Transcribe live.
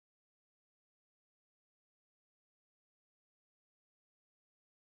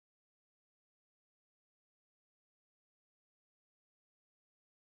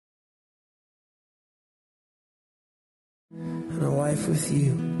and a life with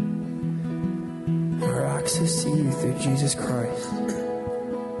you, our access to you through Jesus Christ.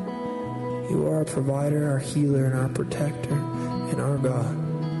 You are our provider, our healer, and our protector, and our God.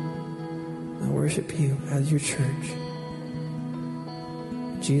 I worship you as your church.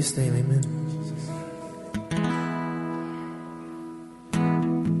 In Jesus' name, amen.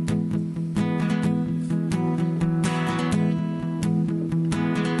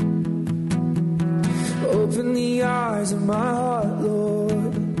 Open the eyes of my heart, Lord.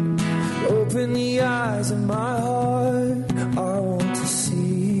 Open the eyes of my heart. I want to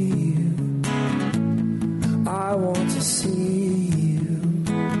see you. I want to see you.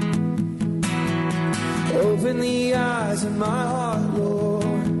 Open the eyes of my heart, Lord.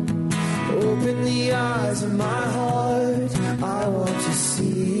 Open the eyes of my heart. I want to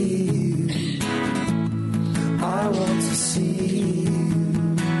see you. I want to see you.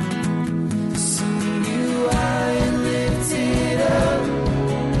 High and lifted up,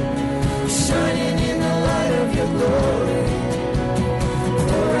 shining in the light of your glory.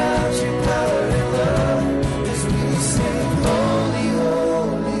 Pour out your power and love as we sing, holy,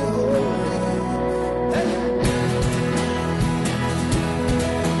 holy, holy.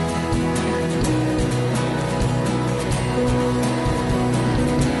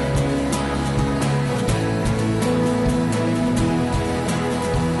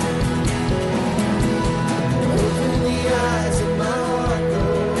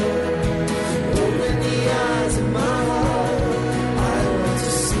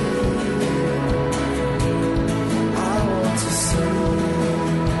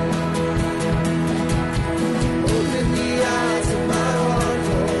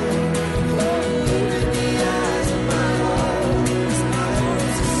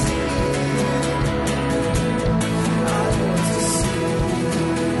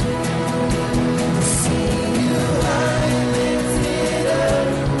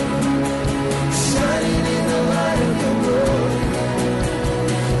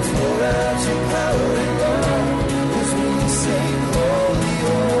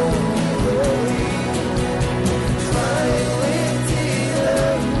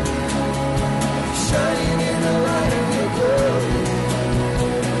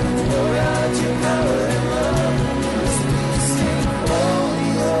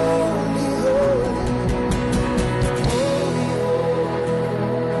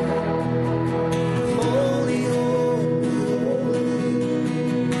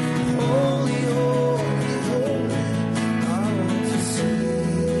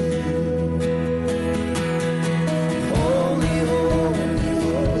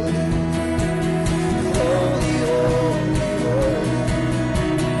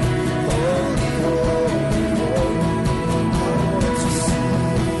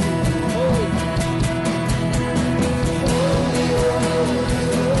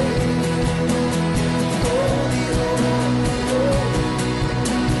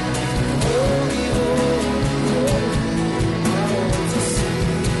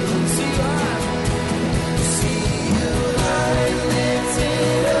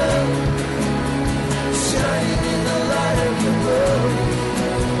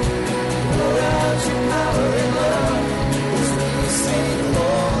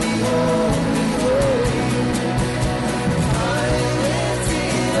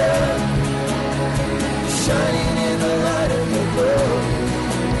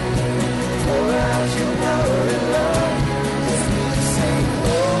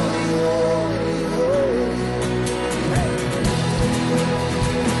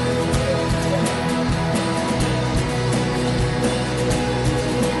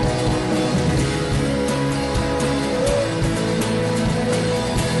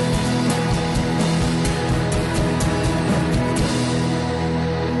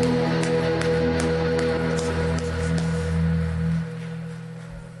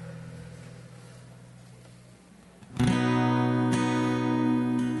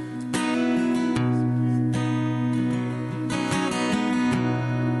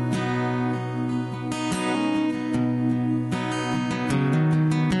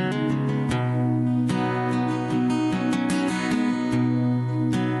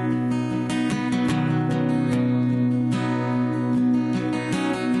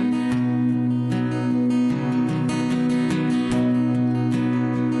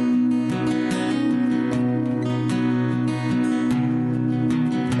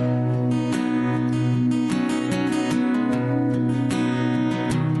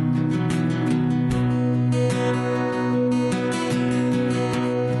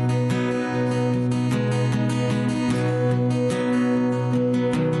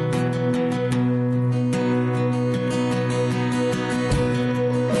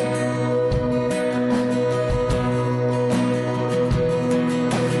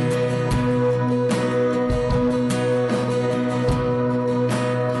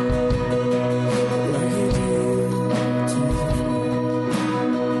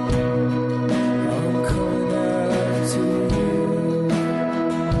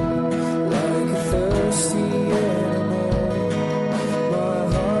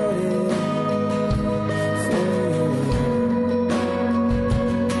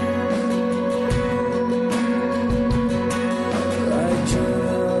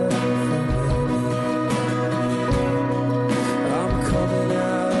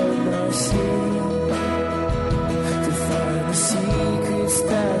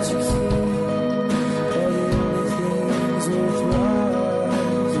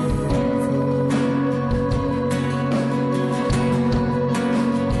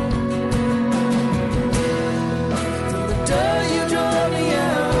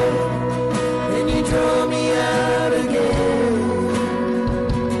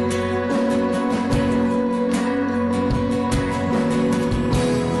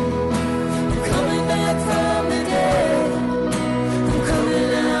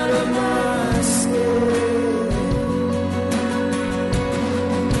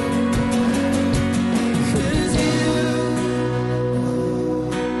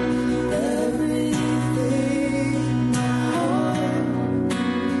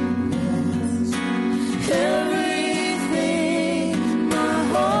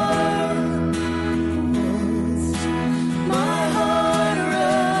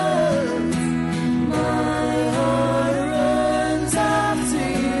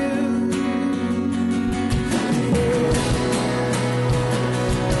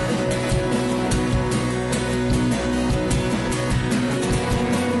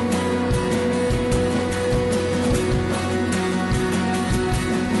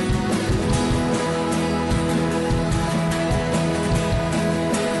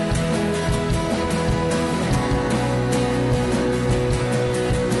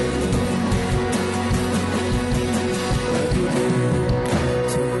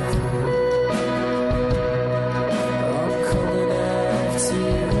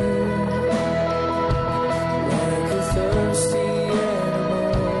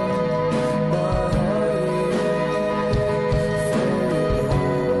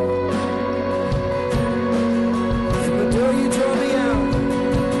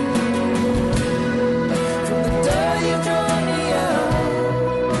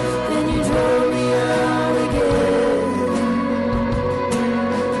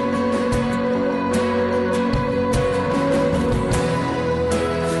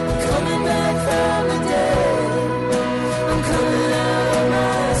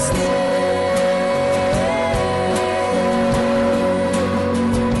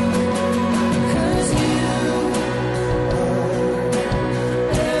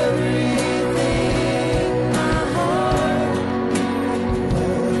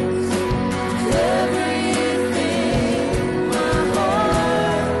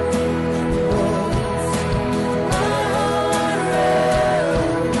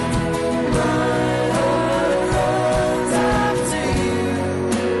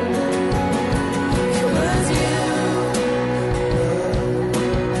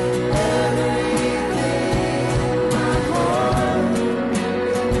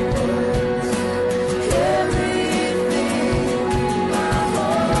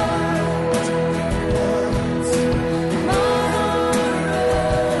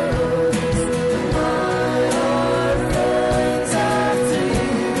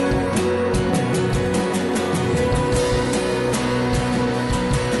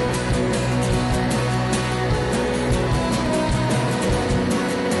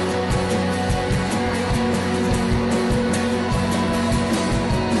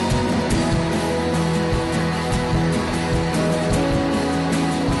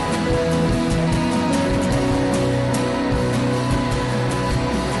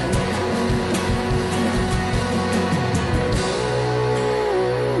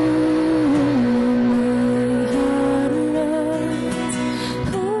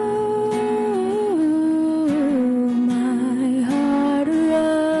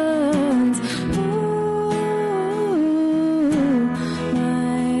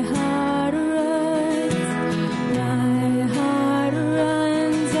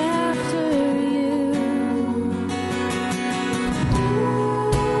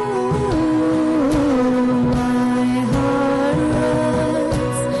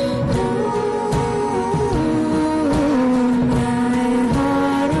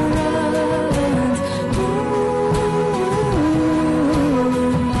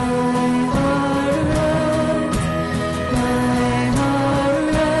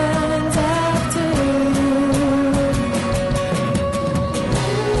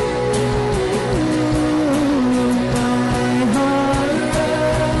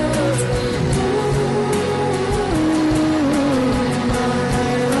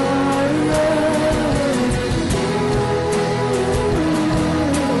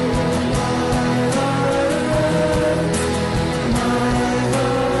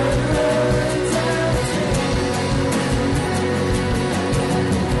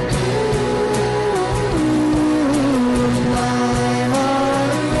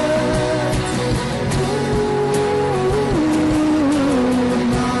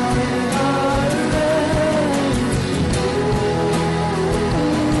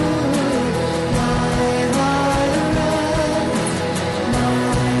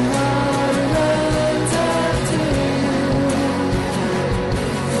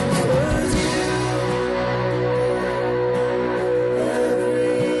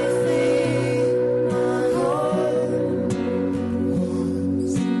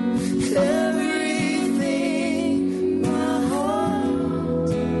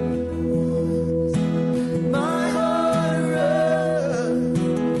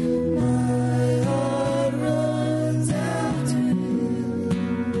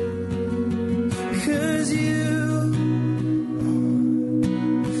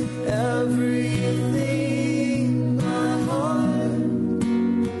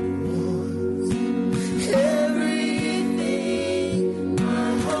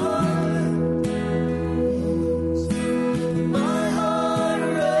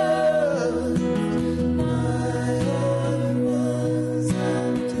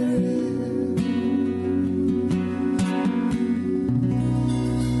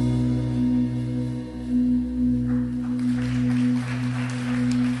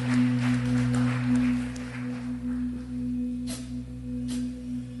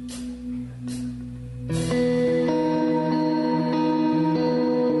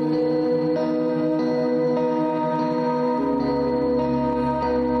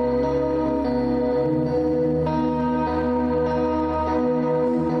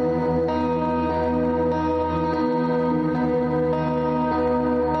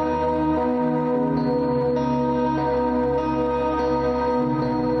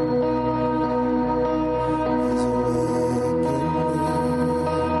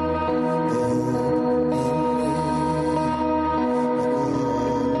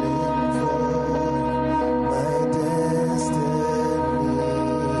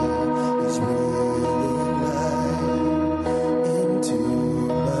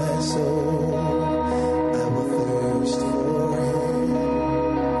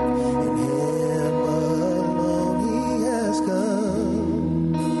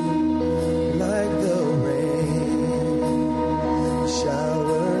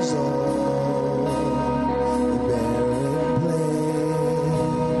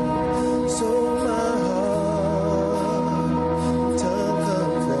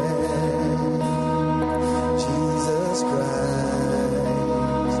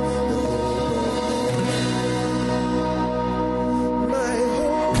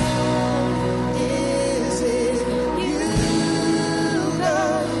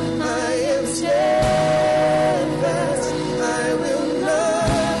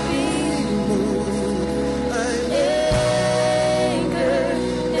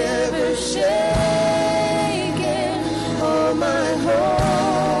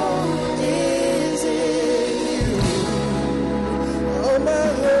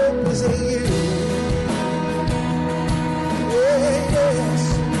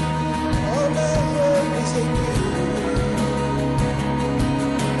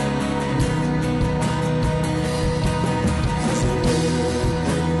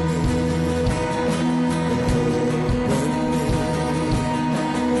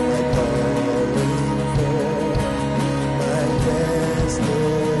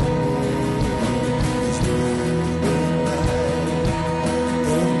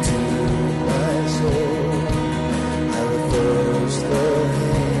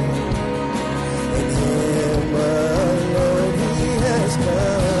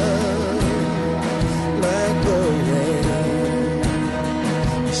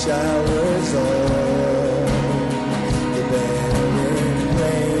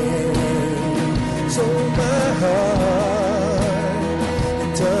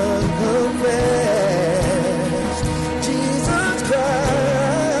 confess Jesus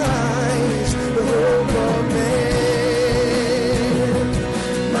Christ, the hope of man.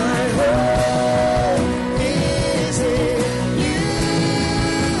 My hope is in you,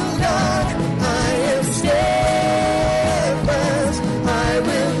 God. I am steadfast. I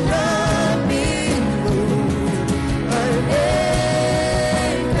will not be moved. I'm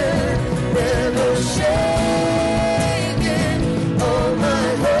anchored, never shaken. All my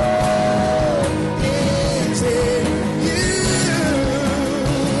hope is in you,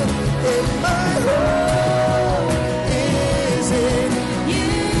 and my hope is in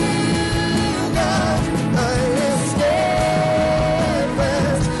you, God. I am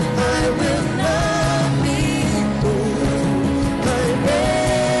steadfast. I will not be moved. I'm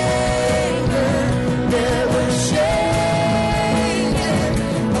anchored, never shaken.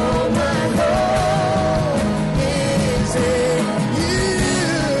 All my hope is in you.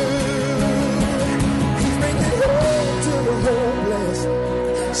 He's bringing hope to the hopeless.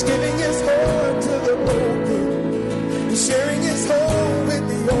 He's giving his heart to the broken. He's sharing his home with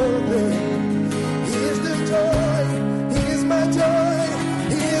the orphan. He is the joy. He is my joy.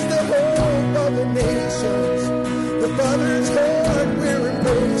 He is the hope of the nations. The Father's heart we're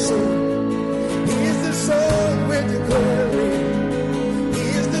embracing. He is the song we're declaring. He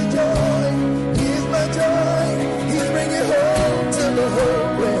is the joy. He is my joy. He's bringing hope to the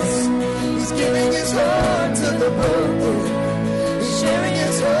hopeless. He's giving his heart to the broken. He's sharing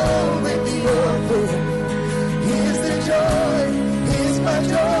his home with the orphan. He is the joy. He is my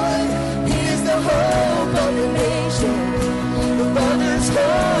joy. He is the hope of the nation. The Father's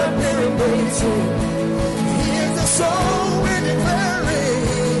heart we're embracing. He is the song we're declaring.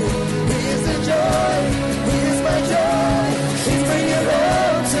 He is the joy. He is my joy. He's bringing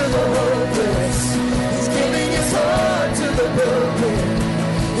hope to the hopeless. He's giving his heart to the broken.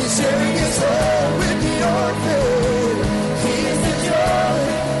 He's sharing his home with the orphan. He is the joy.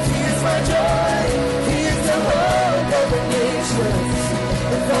 He is my joy. He is the hope of the nations.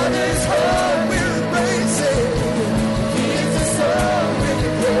 The Father's heart we're embracing. He is the song we're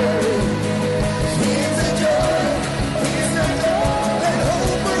declaring. He is the joy. He is the joy. Let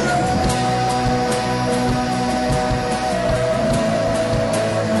hope arise. Let hope arise. Let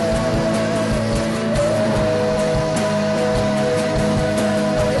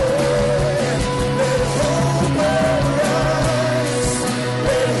hope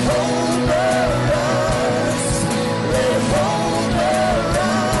arise. Let hope arise. Let hope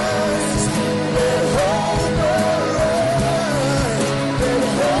arise. Let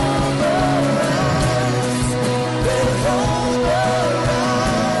hope arise. Let hope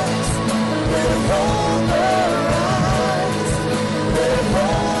arise. Let hope arise. Let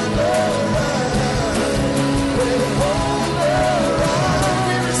hope arise. Let hope arise.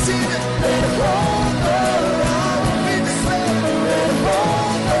 We receive it. Let hope arise. We declare. Let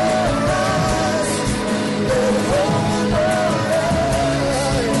hope arise. Let hope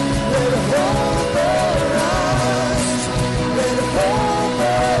arise. Let hope arise. Let hope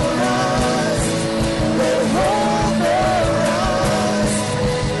arise. Let hope arise.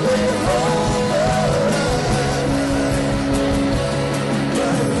 Let hope arise.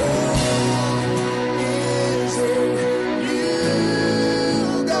 My hope is in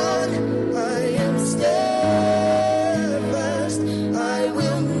you, God. I am steadfast. I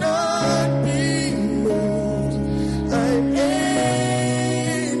will not be moved. I'm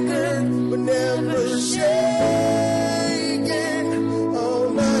anchored, but never shaken. All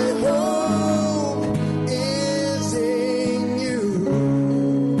my hope is in you.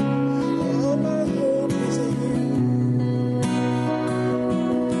 All my hope is in you.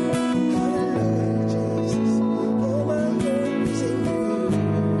 Hallelujah, Jesus. All my hope is in you.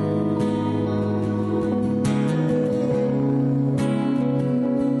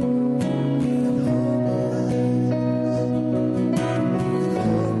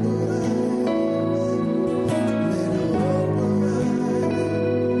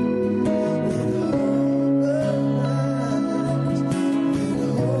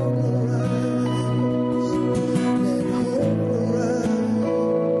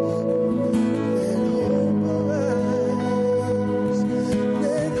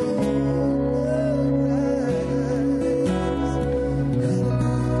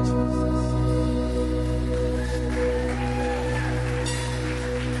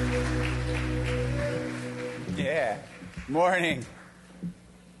 Yeah. Morning.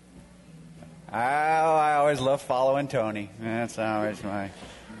 I always love following Tony. That's always my...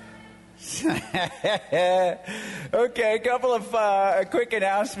 Okay, a couple of quick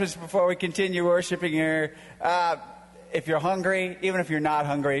announcements before we continue worshiping here. if you're hungry, even if you're not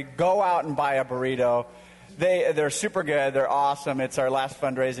hungry, go out and buy a burrito. They're super good. They're awesome. It's our last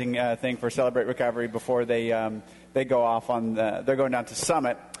fundraising thing for Celebrate Recovery before they go off on they're going down to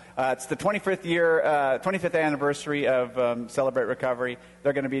Summit. It's the 25th anniversary of Celebrate Recovery.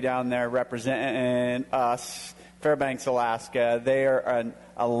 They're going to be down there representing us, Fairbanks, Alaska. They are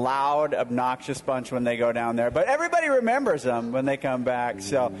a loud, obnoxious bunch when they go down there, but everybody remembers them when they come back.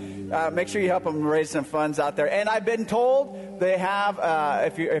 So make sure you help them raise some funds out there. And I've been told they have,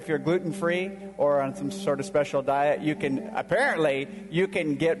 if you're gluten-free or on some sort of special diet, you can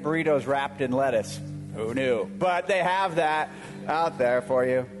get burritos wrapped in lettuce. Who knew? But they have that out there for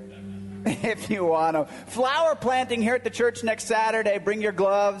you if you want to. Flower planting here at the church next Saturday. Bring your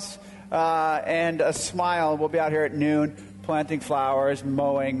gloves and a smile. We'll be out here at noon planting flowers,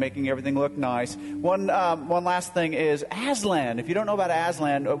 mowing, making everything look nice. One last thing is Aslan. If you don't know about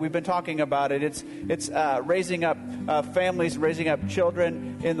Aslan, we've been talking about it. It's raising up families, raising up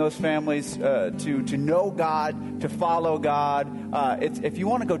children in those families to know God, to follow God. If you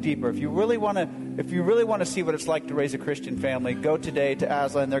want to go deeper, if you really want to see what it's like to raise a Christian family, go today to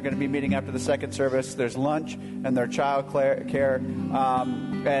Aslan. They're going to be meeting after the second service. There's lunch and their child care,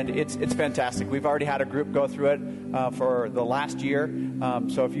 and it's fantastic. We've already had a group go through it for the last year.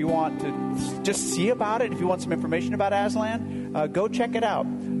 So if you want to just see about it, if you want some information about Aslan, go check it out.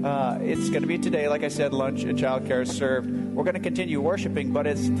 It's going to be today, like I said, lunch and child care is served. We're going to continue worshiping, but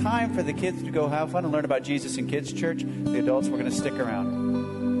it's time for the kids to go have fun and learn about Jesus in kids' church. The adults, we're going to stick around.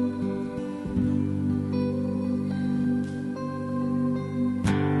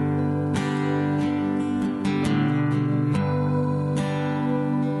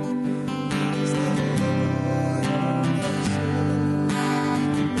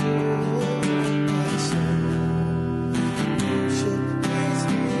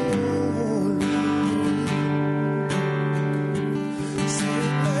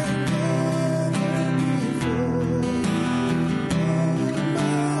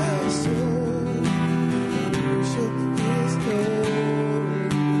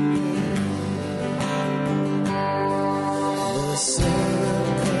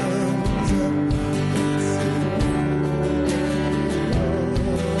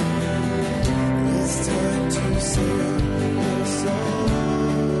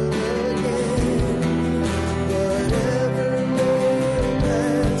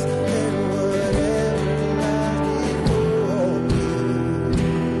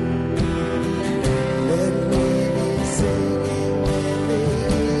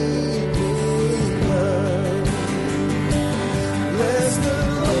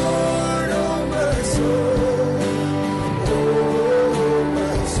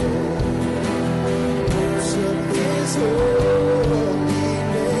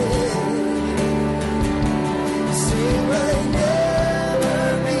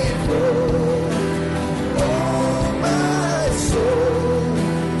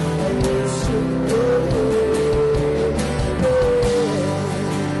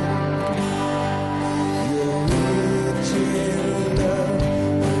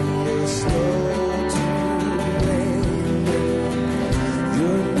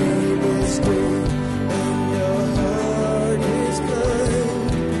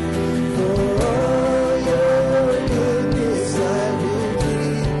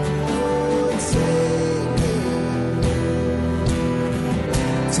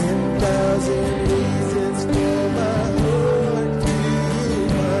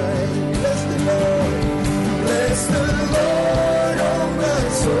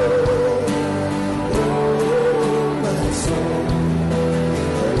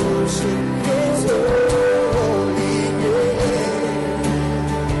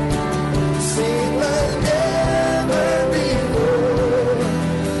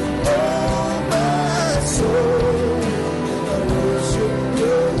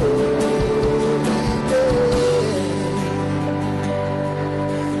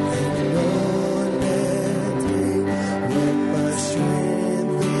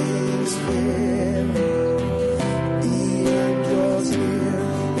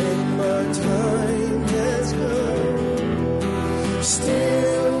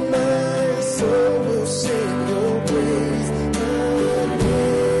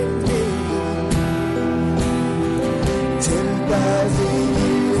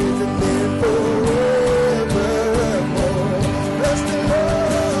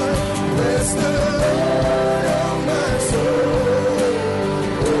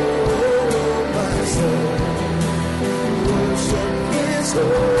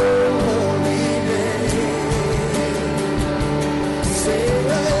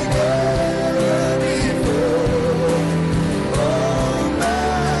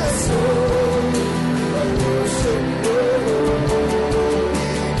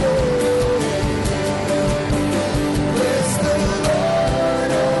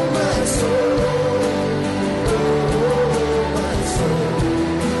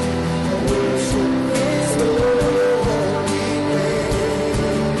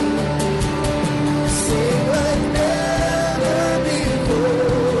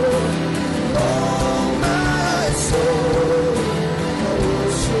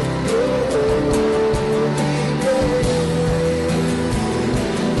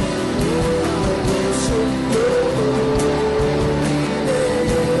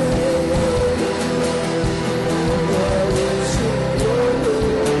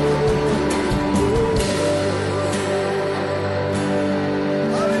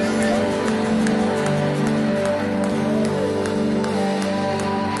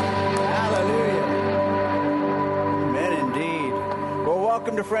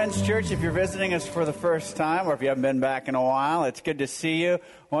 Friends Church. If you're visiting us for the first time or if you haven't been back in a while, it's good to see you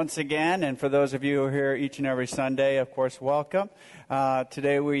once again. And for those of you who are here each and every Sunday, of course, welcome.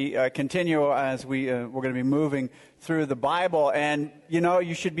 Today we continue as we're going to be moving through the Bible. And,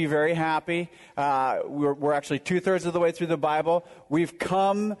 you should be very happy. We're actually 2/3 of the way through the Bible. We've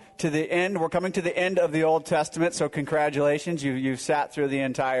come to the end. We're coming to the end of the Old Testament, so congratulations. You've sat through the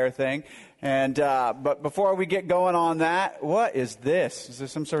entire thing. And but before we get going on that, what is this? Is there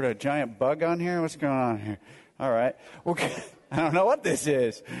some sort of giant bug on here? What's going on here? All right. I don't know what this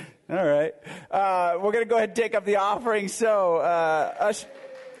is. All right. We're going to go ahead and take up the offering. So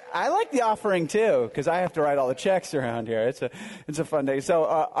I like the offering, too, because I have to write all the checks around here. It's a fun day. So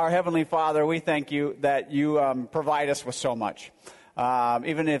our Heavenly Father, we thank you that you provide us with so much.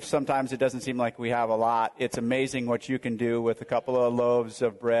 Even if sometimes it doesn't seem like we have a lot, it's amazing what you can do with a couple of loaves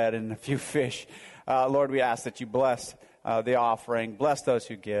of bread and a few fish. Lord, we ask that you bless the offering, bless those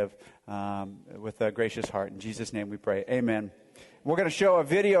who give with a gracious heart. In Jesus' name we pray. Amen. We're going to show a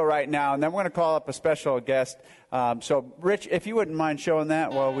video right now, and then we're going to call up a special guest. So, Rich, if you wouldn't mind showing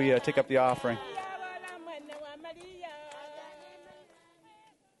that while we take up the offering.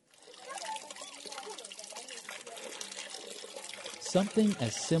 Something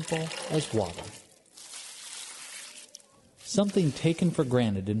as simple as water. Something taken for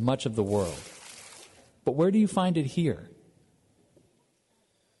granted in much of the world. But where do you find it here?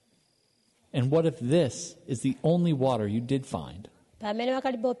 And what if this is the only water you did find? Pamene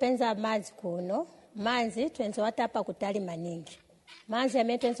wakalipopenza madzi kuno, madzi twenzo watapa kutali maningi. Madzi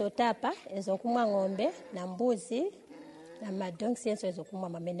amene twenzo utapa enzo kumwa ng'ombe na mbuzi na madonki enzo kumwa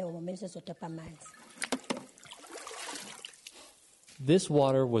mamene twenzo utapa madzi. This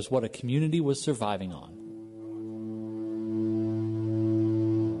water was what a community was surviving on.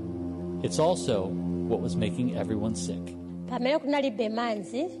 It's also what was making everyone sick. Pamene kunalibe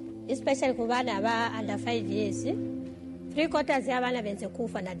madzi, especially ku bana ba under 5 years, 3/4 ya bana benze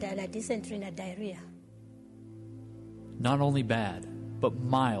kufa na dysentery na diarrhea. Not only bad, but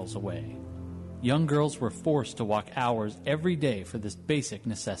miles away. Young girls were forced to walk hours every day for this basic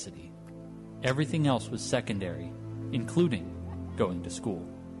necessity. Everything else was secondary, including going to school.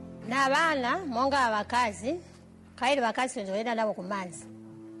 Na bana monga abakazi, kaili bakazi nzoenda nabo ku madzi.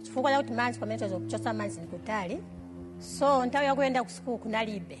 Chifukwa kuti madzi pamene zokuchosa madzi nkutali. So nthawi yakuenda ku school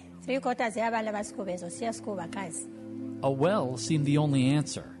kunalibe. 3/4 ya bana ba school benzo siya school bakazi. A well seemed the only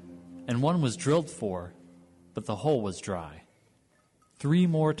answer, and one was drilled for, but the hole was dry. 3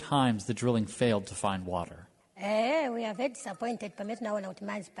 more times the drilling failed to find water. We are very disappointed pamene tunaona kuti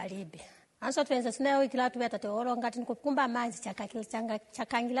madzi palibe. Anso twenza sinayo ikilatu beta olo ngati nikukumba madzi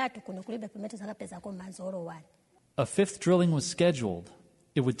chakangilatu kuno kulibe pamene zakapeza ko madzi olo wani. A 5th drilling was scheduled.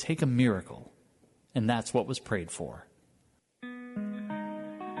 It would take a miracle, and that's what was prayed for.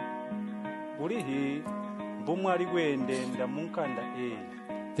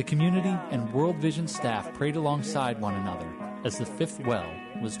 The community and World Vision staff prayed alongside one another as the 5th well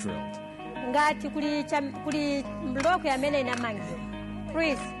was drilled. Ngati kuli mloko yamene inamangiwa.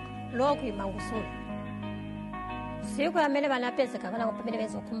 Please, loko imangusula. Siku yamene banapezeka kana pamene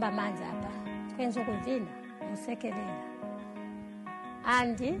bezokumba manzi apa. Kwenzo kuvina musekelela.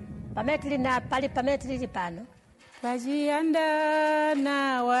 Andi pamene tili pano. Vachiyanda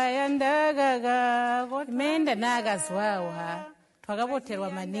nawa yandagaga menda nagazwawa twakapoterwa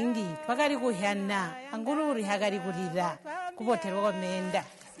maningi twakali kuhyana anguluri hakali kulira kupoterwa menda.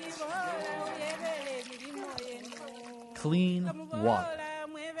 Clean water.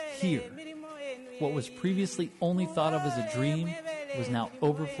 Here. What was previously only thought of as a dream was now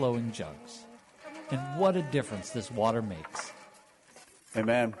overflowing jugs. And what a difference this water makes.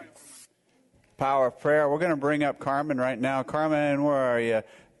 Amen. Power of prayer. We're going to bring up Carmen right now. Carmen, where are you?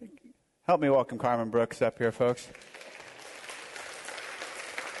 Help me welcome Carmen Brooks up here, folks.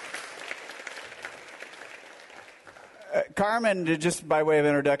 Carmen, just by way of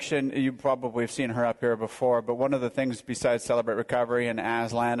introduction, you probably have seen her up here before, but one of the things besides Celebrate Recovery and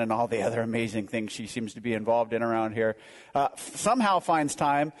Aslan and all the other amazing things she seems to be involved in around here, somehow finds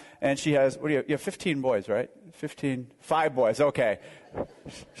time, and she has, you have 15 boys, right? 5 boys, okay.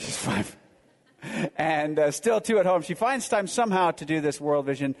 She's 5. And still 2 at home. She finds time somehow to do this World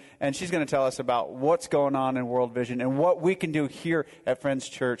Vision, and she's going to tell us about what's going on in World Vision and what we can do here at Friends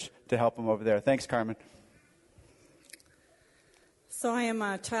Church to help them over there. Thanks, Carmen. So I am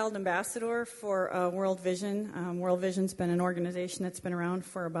a child ambassador for World Vision. World Vision's been an organization that's been around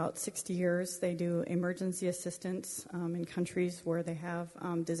for about 60 years. They do emergency assistance in countries where they have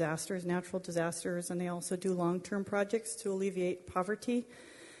disasters, natural disasters, and they also do long-term projects to alleviate poverty.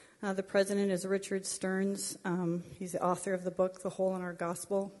 The president is Richard Stearns. He's the author of the book, The Hole in Our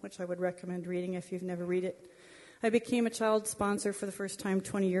Gospel, which I would recommend reading if you've never read it. I became a child sponsor for the first time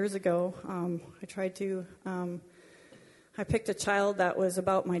 20 years ago. I picked a child that was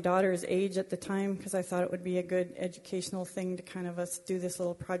about my daughter's age at the time because I thought it would be a good educational thing to kind of us do this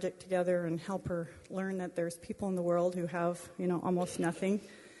little project together and help her learn that there's people in the world who have, almost nothing.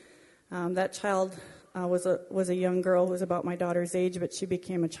 That child was a young girl who was about my daughter's age, but she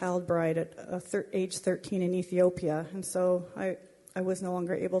became a child bride at age 13 in Ethiopia, and so I was no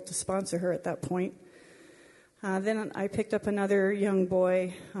longer able to sponsor her at that point. Then I picked up another young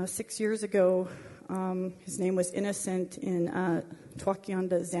boy 6 years ago. His name was Innocent in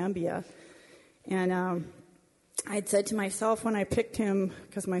Twakianda, Zambia. And I'd said to myself when I picked him,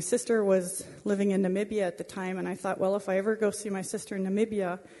 because my sister was living in Namibia at the time, and I thought, well, if I ever go see my sister in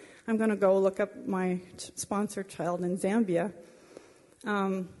Namibia, I'm going to go look up my sponsored child in Zambia.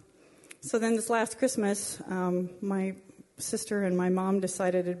 So then this last Christmas, my sister and my mom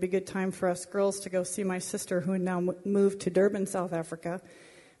decided it'd be a good time for us girls to go see my sister, who had now moved to Durban, South Africa.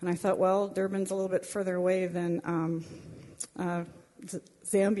 And I thought, well, Durban's a little bit further away than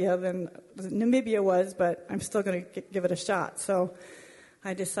Zambia than Namibia was, but I'm still going to give it a shot. So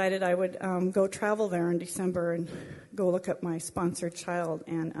I decided I would go travel there in December and go look up my sponsored child.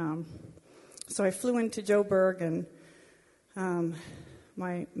 And so I flew into Joburg, and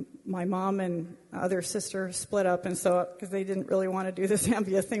my mom and other sister split up, and so because they didn't really want to do the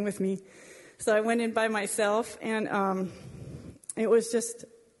Zambia thing with me, so I went in by myself, and it was just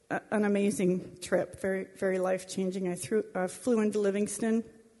an amazing trip, very, very life-changing. I flew into Livingston,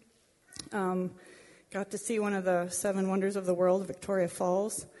 got to see one of the 7 wonders of the world, Victoria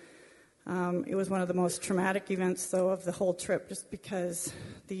Falls. It was one of the most traumatic events, though, of the whole trip, just because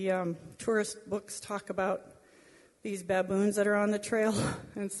the tourist books talk about these baboons that are on the trail,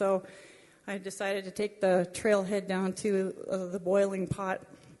 and so I decided to take the trailhead down to the boiling pot,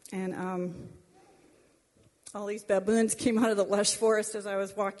 and all these baboons came out of the lush forest as I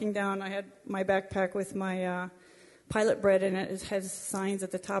was walking down. I had my backpack with my pilot bread in it. It has signs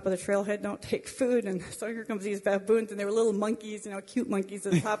at the top of the trailhead, don't take food. And so here comes these baboons, and they were little monkeys, cute monkeys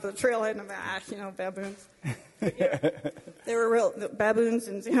at the top of the trailhead. And I'm baboons. Yeah, they were real. The baboons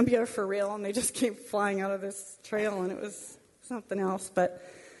in Zambia for real, and they just came flying out of this trail, and it was something else. But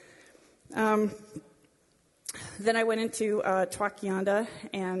then I went into Twakianda,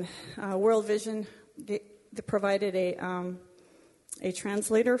 and World Vision they provided a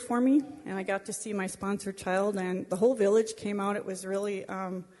translator for me, and I got to see my sponsored child, and the whole village came out. It was really,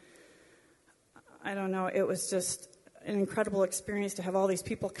 it was just an incredible experience to have all these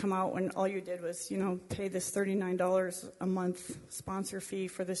people come out when all you did was, pay this $39 a month sponsor fee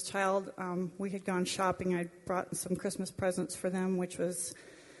for this child. We had gone shopping. I brought some Christmas presents for them, which was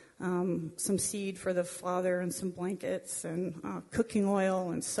some seed for the father and some blankets and cooking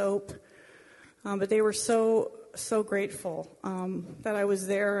oil and soap. But they were so grateful that I was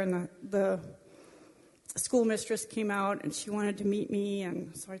there, and the school mistress came out, and she wanted to meet me,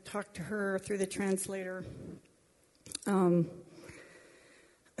 and so I talked to her through the translator.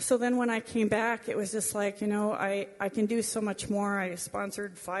 So then when I came back, it was just like, I can do so much more. I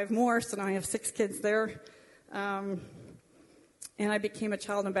sponsored 5 more, so now I have 6 kids there. And I became a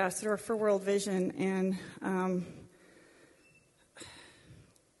child ambassador for World Vision, and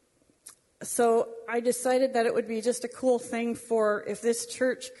so I decided that it would be just a cool thing for if this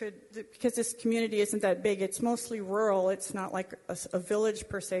church could, because this community isn't that big, it's mostly rural, it's not like a village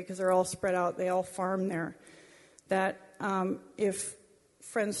per se, because they're all spread out, they all farm there, that if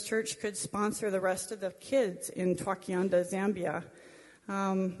Friends Church could sponsor the rest of the kids in Twakianda, Zambia,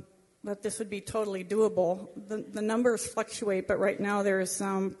 that this would be totally doable. The numbers fluctuate, but right now there's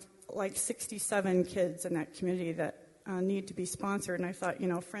like 67 kids in that community that need to be sponsored, and I thought,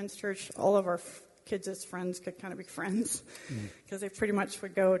 Friends Church, all of our kids as friends could kind of be friends, because they pretty much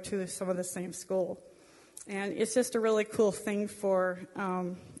would go to some of the same school. And it's just a really cool thing for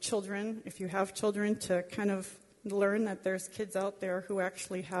children, if you have children, to kind of learn that there's kids out there who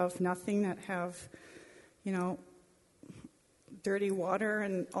actually have nothing, that have, dirty water,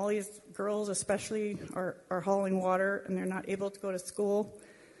 and all these girls especially are hauling water, and they're not able to go to school.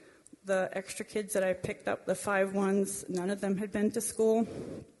 The extra kids that I picked up, the 5 ones, none of them had been to school.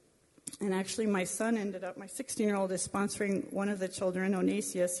 And actually my son ended up, my 16-year-old is sponsoring one of the children,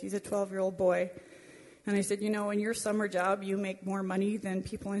 Onesius. He's a 12-year-old boy. And I said, in your summer job, you make more money than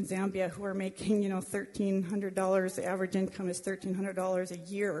people in Zambia who are making, $1,300. The average income is $1,300 a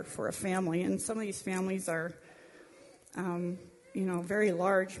year for a family. And some of these families are very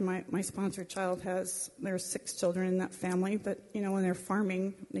large. My sponsored child there's 6 children in that family, but, when they're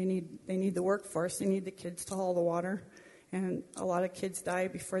farming, they need the workforce. They need the kids to haul the water, and a lot of kids die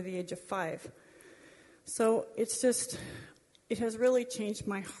before the age of 5. So it has really changed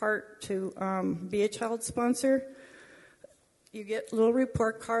my heart to be a child sponsor. You get little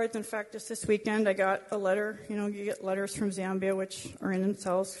report cards. In fact, just this weekend, I got a letter. You get letters from Zambia, which are in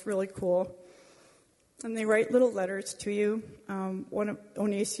themselves really cool. And they write little letters to you. One of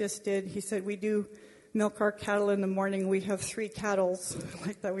Onesius did. He said, "We do milk our cattle in the morning. We have 3 cattle."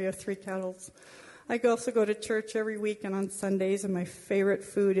 Like that, we have 3 cattle. I also go to church every week and on Sundays, and my favorite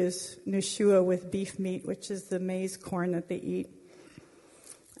food is nishua with beef meat, which is the maize corn that they eat.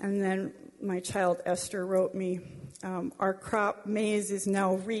 And then my child Esther wrote me, "Our crop maize is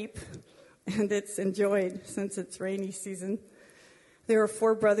now reap, and it's enjoyed since it's rainy season. There are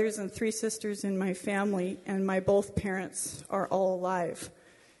 4 brothers and 3 sisters in my family, and my both parents are all alive."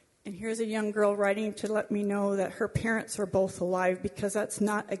 And here's a young girl writing to let me know that her parents are both alive, because that's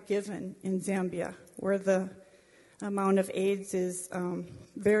not a given in Zambia, where the amount of AIDS is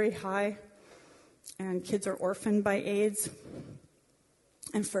very high, and kids are orphaned by AIDS.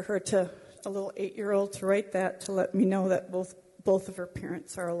 And for her a little 8-year-old, to write that to let me know that both of her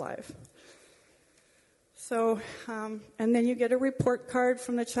parents are alive. So, and then you get a report card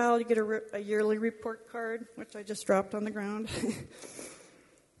from the child. You get a yearly report card, which I just dropped on the ground.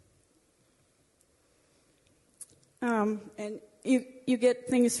 And you get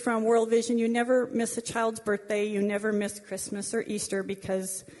things from World Vision. You never miss a child's birthday. You never miss Christmas or Easter,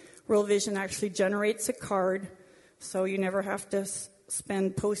 because World Vision actually generates a card, so you never have to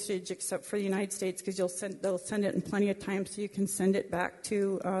spend postage except for the United States, because they'll send it in plenty of time, so you can send it back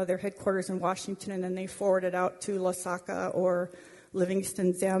to their headquarters in Washington, and then they forward it out to Lusaka or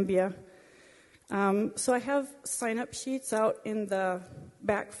Livingston, Zambia. So I have sign-up sheets out in the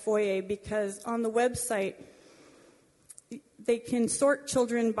back foyer, because on the website they can sort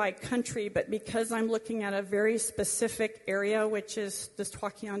children by country, but because I'm looking at a very specific area, which is this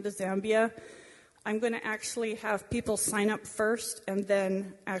Twakianda, Zambia, I'm going to actually have people sign up first and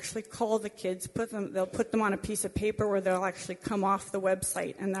then actually call the kids. They'll put them on a piece of paper where they'll actually come off the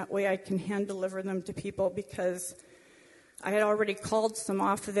website, and that way I can hand deliver them to people, because I had already called some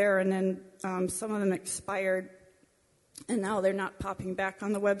off of there, and then some of them expired, and now they're not popping back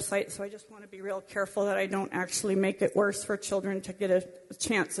on the website. So I just want to be real careful that I don't actually make it worse for children to get a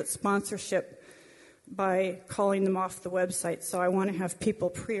chance at sponsorship by calling them off the website. So I want to have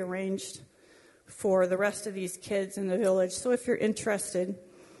people prearranged for the rest of these kids in the village. So if you're interested.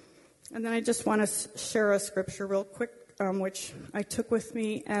 And then I just want to share a scripture real quick, which I took with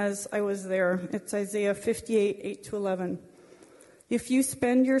me as I was there. It's Isaiah 58, 8-11. "If you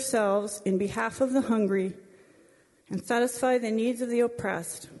spend yourselves in behalf of the hungry and satisfy the needs of the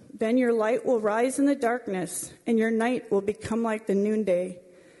oppressed, then your light will rise in the darkness, and your night will become like the noonday.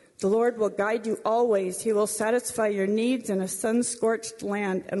 The Lord will guide you always. He will satisfy your needs in a sun-scorched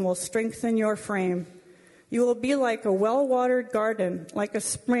land and will strengthen your frame. You will be like a well-watered garden, like a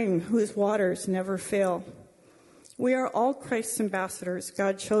spring whose waters never fail." We are all Christ's ambassadors.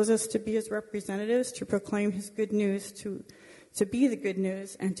 God chose us to be his representatives, to proclaim his good news, to be the good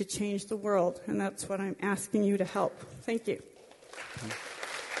news, and to change the world. And that's what I'm asking you to help. Thank you.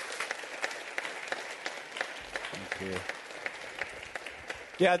 Thank you.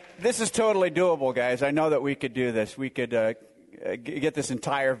 Yeah, this is totally doable, guys. I know that we could do this. We could get this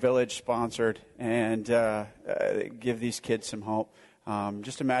entire village sponsored and give these kids some hope.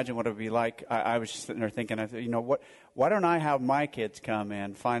 Just imagine what it would be like. I was just sitting there thinking, why don't I have my kids come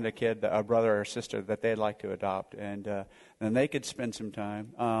and find a brother or sister that they'd like to adopt, and then they could spend some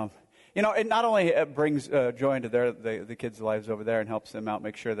time. It not only brings joy into the kids' lives over there and helps them out,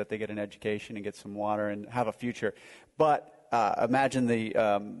 make sure that they get an education and get some water and have a future, but imagine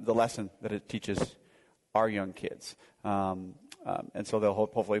the lesson that it teaches our young kids. And so they'll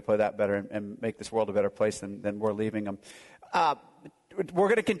hopefully play that better and make this world a better place than we're leaving them. We're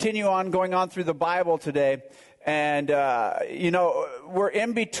going to continue on going on through the Bible today. And, we're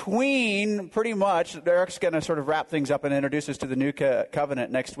in between pretty much. Eric's going to sort of wrap things up and introduce us to the New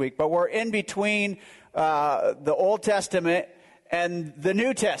Covenant next week. But we're in between the Old Testament and the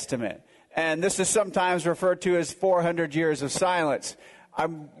New Testament. And this is sometimes referred to as 400 years of silence.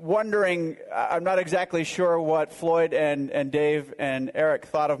 I'm wondering, I'm not exactly sure what Floyd and Dave and Eric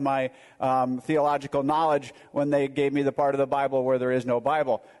thought of my theological knowledge when they gave me the part of the Bible where there is no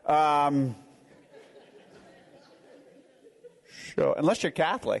Bible. Sure, unless you're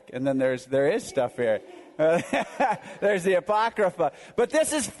Catholic, and then there is stuff here. There's the Apocrypha. But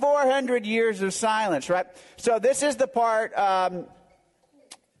this is 400 years of silence, right? So this is the part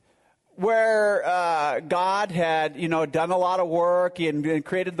where God had, done a lot of work. He had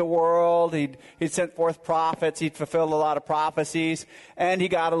created the world. He'd sent forth prophets. He'd fulfilled a lot of prophecies. And he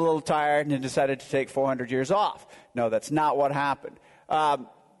got a little tired and decided to take 400 years off. No, that's not what happened.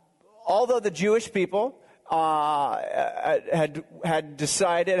 Although the Jewish people had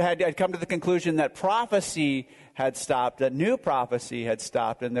come to the conclusion that prophecy had stopped, that new prophecy had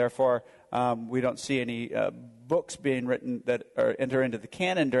stopped, and therefore we don't see any books being written that enter into the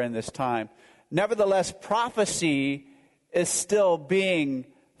canon during this time. Nevertheless, prophecy is still being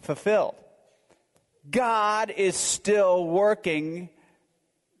fulfilled. God is still working,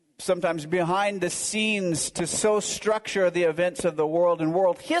 sometimes behind the scenes, to so structure the events of the world and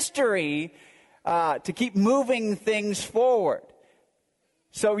world history to keep moving things forward.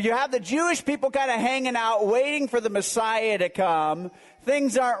 So you have the Jewish people kind of hanging out, waiting for the Messiah to come.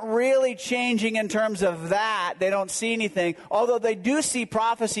 Things aren't really changing in terms of that. They don't see anything, although they do see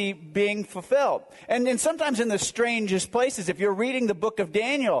prophecy being fulfilled. And sometimes in the strangest places, if you're reading the book of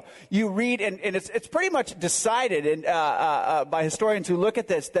Daniel, you read, and it's pretty much decided by historians who look at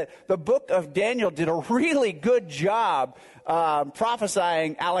this, that the book of Daniel did a really good job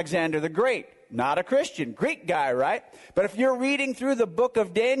prophesying Alexander the Great. Not a Christian, Greek guy, right? But if you're reading through the book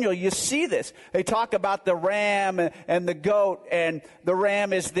of Daniel, you see this. They talk about the ram and the goat, and the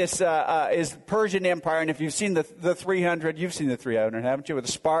ram is this is Persian Empire. And if you've seen the 300, you've seen the 300, haven't you, with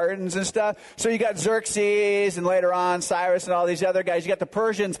the Spartans and stuff? So you got Xerxes, and later on Cyrus and all these other guys. You got the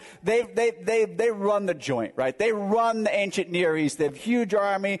Persians. They run the joint, right? They run the ancient Near East. They have a huge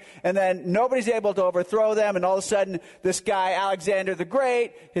army, and then nobody's able to overthrow them. And all of a sudden, this guy Alexander the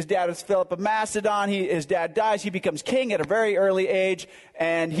Great, his dad was Philip of Macedon. His dad dies. He becomes king at a very early age,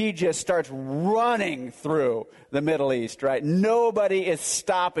 and he just starts running through the Middle East, right? Nobody is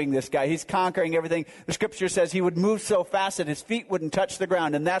stopping this guy. He's conquering everything. The scripture says he would move so fast that his feet wouldn't touch the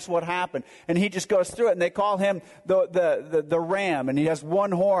ground, and that's what happened. And he just goes through it, and they call him the ram, and he has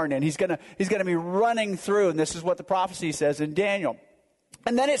one horn, and he's gonna be running through, and this is what the prophecy says in Daniel.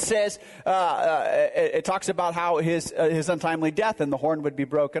 And then it says, it talks about how his untimely death and the horn would be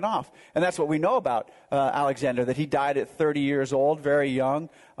broken off. And that's what we know about Alexander, that he died at 30 years old, very young,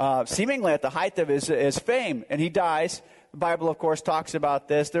 seemingly at the height of his fame. And he dies. The Bible, of course, talks about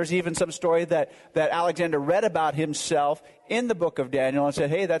this. There's even some story that Alexander read about himself in the book of Daniel and said,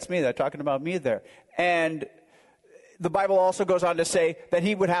 hey, that's me. They're talking about me there. And the Bible also goes on to say that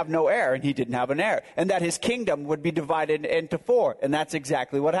he would have no heir, and he didn't have an heir, and that his kingdom would be divided into four. And that's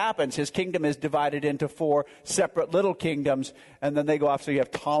exactly what happens. His kingdom is divided into four separate little kingdoms, and then they go off. So you have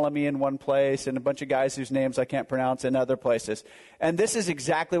Ptolemy in one place and a bunch of guys whose names I can't pronounce in other places. And this is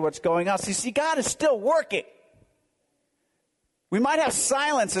exactly what's going on. So you see, God is still working. We might have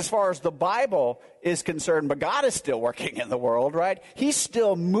silence as far as the Bible is concerned, but God is still working in the world, right? He's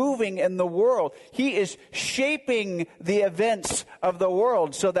still moving in the world. He is shaping the events of the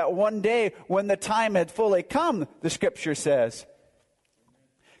world so that one day when the time had fully come, the scripture says,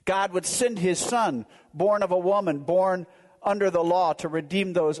 God would send his son, born of a woman, born under the law, to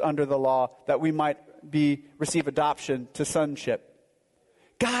redeem those under the law, that we might receive adoption to sonship.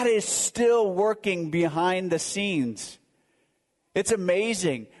 God is still working behind the scenes. It's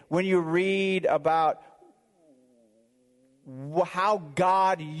amazing when you read about how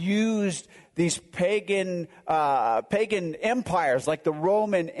God used these pagan empires like the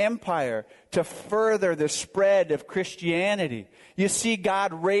Roman Empire to further the spread of Christianity. You see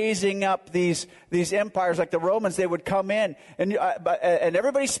God raising up these empires like the Romans. They would come in, and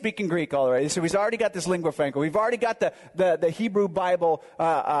everybody's speaking Greek already. So we've already got this lingua franca. We've already got the Hebrew Bible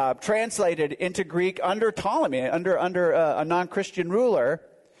translated into Greek under Ptolemy, under a non-Christian ruler.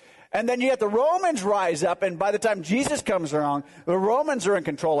 And then you have the Romans rise up, and by the time Jesus comes along, the Romans are in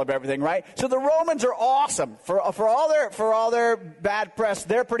control of everything, right? So the Romans are awesome. For all their bad press,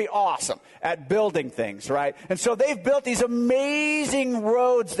 they're pretty awesome at building things, right? And so they've built these amazing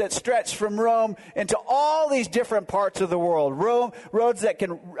roads that stretch from Rome into all these different parts of the world. Roads that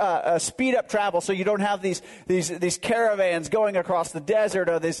can speed up travel, so you don't have these caravans going across the desert,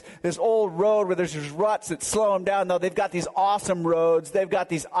 or this old road where there's just ruts that slow them down. No, they've got these awesome roads. They've got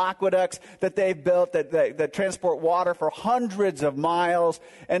these aqueducts that they've built that transport water for hundreds of miles.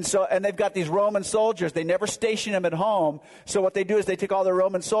 And they've got these Roman soldiers. They never station them at home. So what they do is they take all the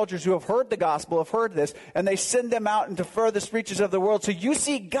Roman soldiers who have heard the gospel, have heard this, and they send them out into furthest reaches of the world. So you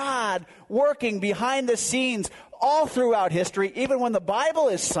see God working behind the scenes all throughout history, even when the Bible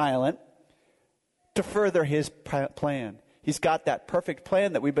is silent, to further his plan. He's got that perfect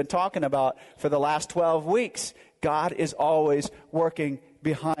plan that we've been talking about for the last 12 weeks. God is always working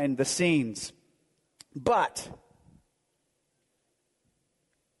behind the scenes. But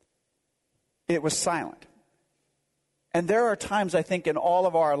it was silent. And there are times, I think, in all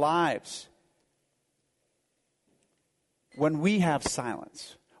of our lives when we have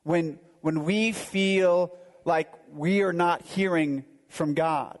silence, when we feel like we are not hearing from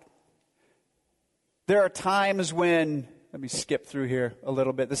God. There are times when, let me skip through here a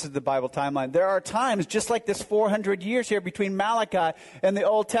little bit. This is the Bible timeline. There are times, just like this 400 years here between Malachi and the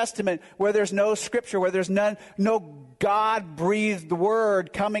Old Testament, where there's no scripture, where there's no God-breathed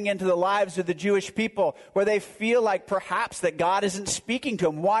word coming into the lives of the Jewish people, where they feel like perhaps that God isn't speaking to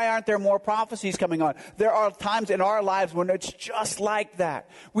them. Why aren't there more prophecies coming on? There are times in our lives when it's just like that.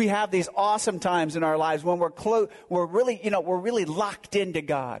 We have these awesome times in our lives when we're really locked into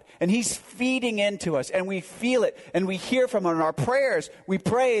God, and He's feeding into us, and we feel it, and we hear from Him in our prayers. We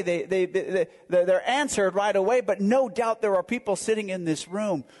pray, they're answered right away, but no doubt there are people sitting in this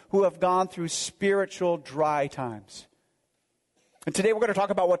room who have gone through spiritual dry times. And today we're going to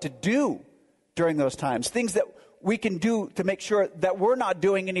talk about what to do during those times. Things that we can do to make sure that we're not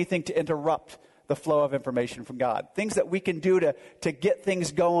doing anything to interrupt the flow of information from God. Things that we can do to get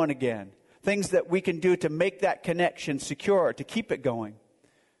things going again. Things that we can do to make that connection secure, to keep it going.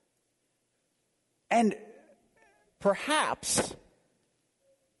 And perhaps,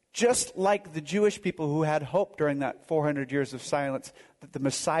 just like the Jewish people who had hope during that 400 years of silence that the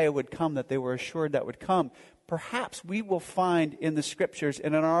Messiah would come, that they were assured that would come, perhaps we will find in the Scriptures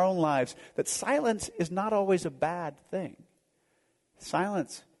and in our own lives that silence is not always a bad thing.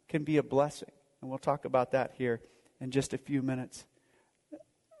 Silence can be a blessing. And we'll talk about that here in just a few minutes.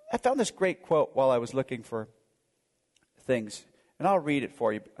 I found this great quote while I was looking for things. And I'll read it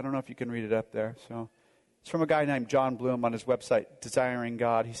for you. I don't know if you can read it up there. So it's from a guy named John Bloom on his website, Desiring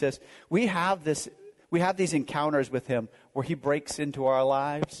God. He says, we have these encounters with Him where He breaks into our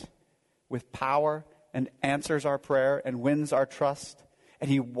lives with power and answers our prayer and wins our trust. And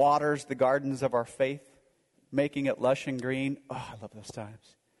He waters the gardens of our faith, making it lush and green. Oh, I love those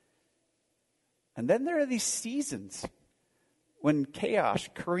times. And then there are these seasons when chaos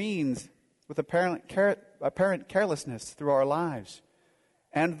careens with apparent carelessness through our lives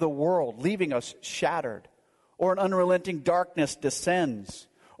and the world, leaving us shattered. Or an unrelenting darkness descends.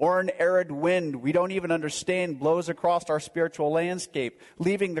 Or an arid wind we don't even understand blows across our spiritual landscape,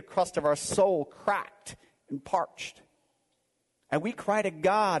 leaving the crust of our soul cracked and parched. And we cry to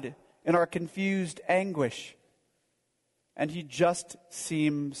God in our confused anguish, and He just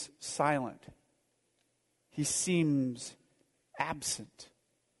seems silent. He seems absent.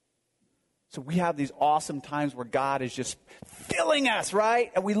 So we have these awesome times where God is just filling us,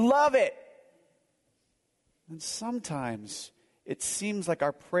 right? And we love it. And sometimes it seems like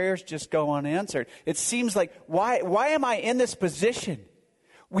our prayers just go unanswered. It seems like, why am I in this position?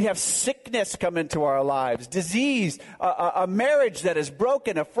 We have sickness come into our lives, disease, a marriage that is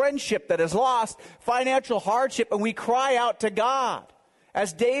broken, a friendship that is lost, financial hardship, and we cry out to God.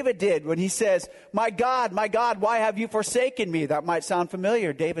 As David did when he says, my God, why have you forsaken me? That might sound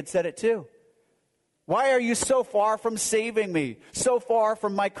familiar. David said it too. Why are you so far from saving me? So far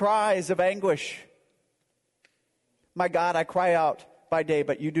from my cries of anguish? My God, I cry out by day,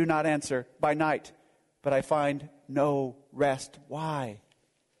 but you do not answer. By night, but I find no rest. Why?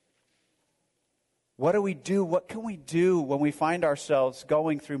 What do we do? What can we do when we find ourselves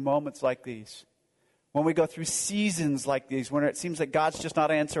going through moments like these? When we go through seasons like these, when it seems like God's just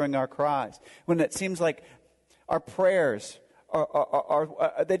not answering our cries, when it seems like our prayers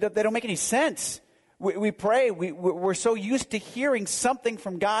they don't make any sense. We pray, we're so used to hearing something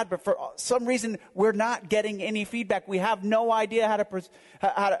from God, but for some reason we're not getting any feedback. We have no idea how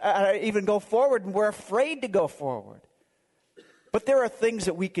to even go forward, and we're afraid to go forward. But there are things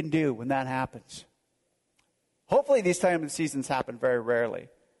that we can do when that happens. Hopefully these times and seasons happen very rarely.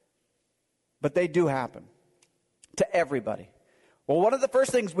 But they do happen to everybody. Well, one of the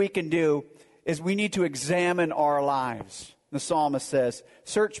first things we can do is we need to examine our lives. The psalmist says,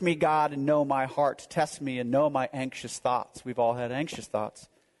 search me, God, and know my heart. Test me and know my anxious thoughts. We've all had anxious thoughts.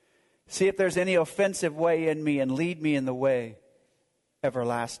 See if there's any offensive way in me and lead me in the way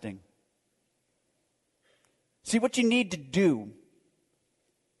everlasting. See, what you need to do,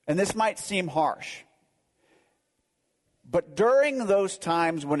 and this might seem harsh, but during those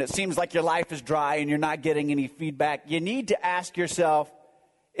times when it seems like your life is dry and you're not getting any feedback, you need to ask yourself,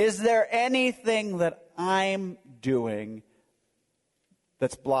 is there anything that I'm doing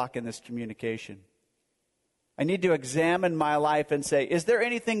that's blocking this communication? I need to examine my life and say, is there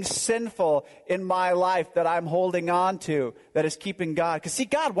anything sinful in my life that I'm holding on to that is keeping God? Because see,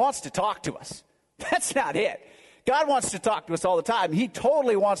 God wants to talk to us. That's not it. God wants to talk to us all the time. He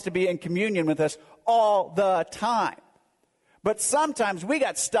totally wants to be in communion with us all the time. But sometimes we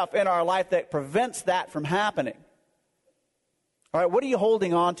got stuff in our life that prevents that from happening. All right, what are you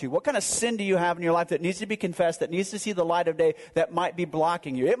holding on to? What kind of sin do you have in your life that needs to be confessed, that needs to see the light of day, that might be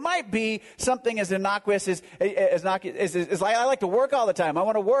blocking you? It might be something as innocuous as I like to work all the time. I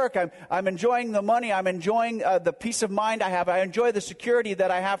want to work. I'm enjoying the money. I'm enjoying the peace of mind I have. I enjoy the security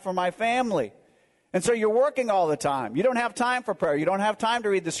that I have for my family. And so you're working all the time. You don't have time for prayer. You don't have time to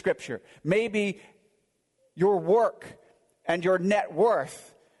read the scripture. Maybe your work and your net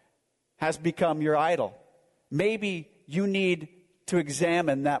worth has become your idol. Maybe you need to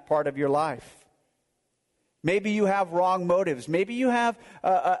examine that part of your life. Maybe you have wrong motives. Maybe you have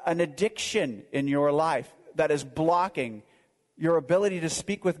an addiction in your life that is blocking your ability to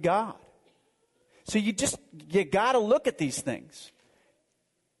speak with God. So you got to look at these things.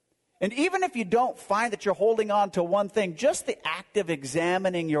 And even if you don't find that you're holding on to one thing, just the act of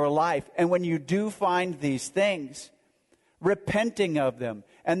examining your life, and when you do find these things, repenting of them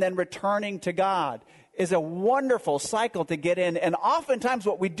and then returning to God is a wonderful cycle to get in. And oftentimes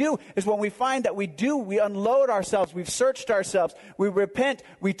what we do is when we find that we unload ourselves, we've searched ourselves, we repent,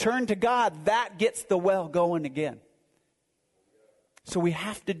 we turn to God, that gets the well going again. So we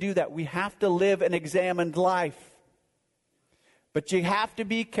have to do that. We have to live an examined life. But you have to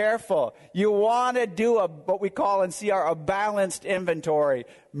be careful. You want to do what we call in CR a balanced inventory.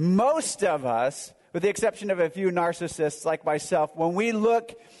 Most of us, with the exception of a few narcissists like myself, when we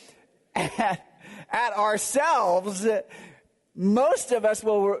look at ourselves, most of us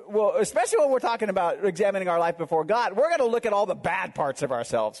will, especially when we're talking about examining our life before God, we're going to look at all the bad parts of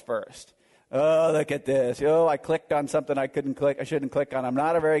ourselves first. Oh, look at this. Oh, I clicked on something I shouldn't click on. I'm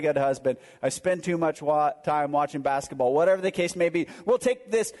not a very good husband. I spend too much time watching basketball. Whatever the case may be, we'll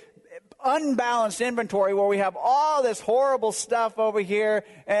take this unbalanced inventory where we have all this horrible stuff over here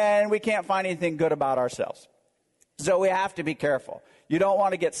and we can't find anything good about ourselves. So we have to be careful. You don't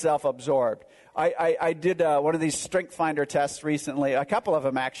want to get self-absorbed. I did one of these Strength Finder tests recently, a couple of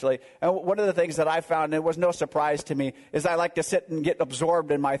them actually, and one of the things that I found, and it was no surprise to me, is I like to sit and get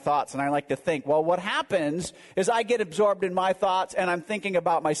absorbed in my thoughts, and I like to think. Well, what happens is I get absorbed in my thoughts, and I'm thinking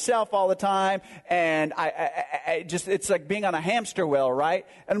about myself all the time, and it's like being on a hamster wheel, right?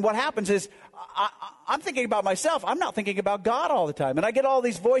 And what happens is I'm thinking about myself. I'm not thinking about God all the time, and I get all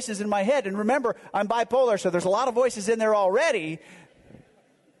these voices in my head, and remember, I'm bipolar, so there's a lot of voices in there already.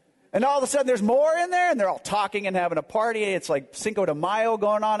 And all of a sudden there's more in there, and they're all talking and having a party. It's like Cinco de Mayo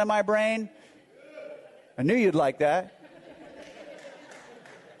going on in my brain. I knew you'd like that.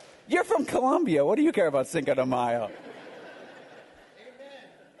 You're from Colombia. What do you care about Cinco de Mayo?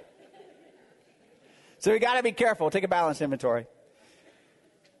 So we got to be careful. Take a balanced inventory.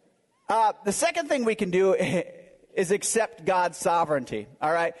 The second thing we can do is accept God's sovereignty.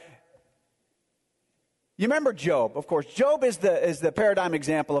 All right. You remember Job, of course. Job is the paradigm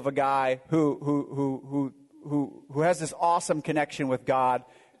example of a guy who has this awesome connection with God,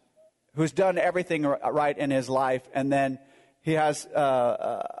 who's done everything right in his life, and then he has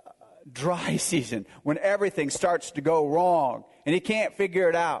a dry season when everything starts to go wrong, and he can't figure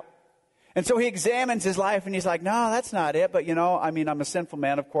it out. And so he examines his life, and he's like, no, that's not it, but I'm a sinful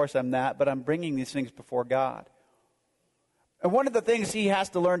man, of course I'm that, but I'm bringing these things before God. And one of the things he has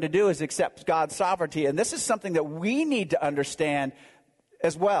to learn to do is accept God's sovereignty. And this is something that we need to understand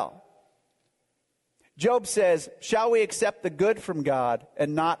as well. Job says, shall we accept the good from God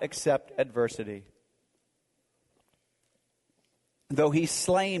and not accept adversity? Though he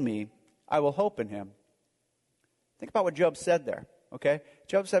slay me, I will hope in him. Think about what Job said there, okay?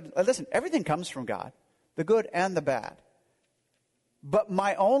 Job said, listen, everything comes from God, the good and the bad. But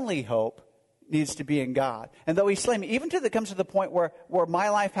my only hope needs to be in God. And though he slay me, even till it comes to the point where my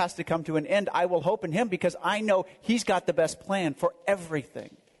life has to come to an end, I will hope in him because I know he's got the best plan for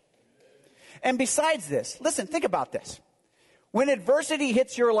everything. And besides this, listen, think about this. When adversity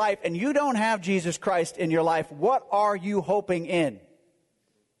hits your life and you don't have Jesus Christ in your life, what are you hoping in?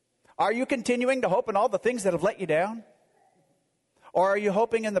 Are you continuing to hope in all the things that have let you down? Or are you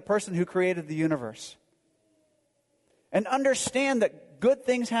hoping in the person who created the universe? And understand that good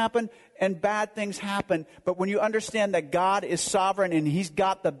things happen and bad things happen. But when you understand that God is sovereign and he's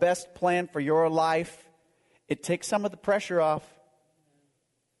got the best plan for your life, it takes some of the pressure off.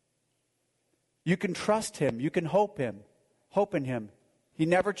 You can trust him. You can hope in him. He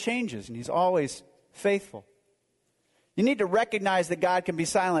never changes and he's always faithful. You need to recognize that God can be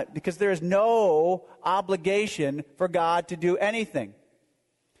silent because there is no obligation for God to do anything.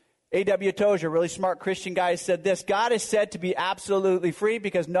 A.W. Tozer, a really smart Christian guy, said this: God is said to be absolutely free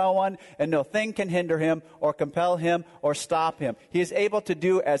because no one and no thing can hinder him or compel him or stop him. He is able to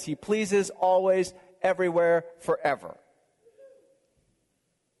do as he pleases, always, everywhere, forever.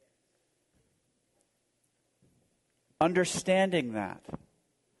 Understanding that.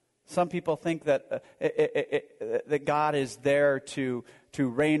 Some people think that that God is there to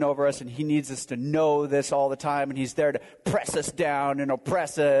reign over us, and he needs us to know this all the time, and he's there to press us down and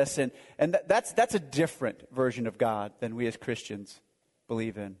oppress us. And that's a different version of God than we as Christians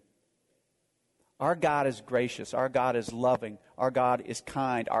believe in. Our God is gracious. Our God is loving. Our God is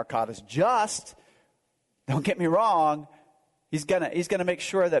kind. Our God is just. Don't get me wrong. He's gonna make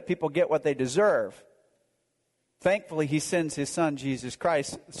sure that people get what they deserve. Thankfully, he sends his son, Jesus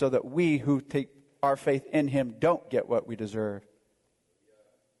Christ, so that we who take our faith in him don't get what we deserve.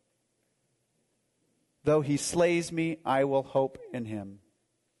 Though he slays me, I will hope in him.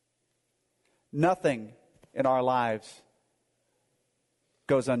 Nothing in our lives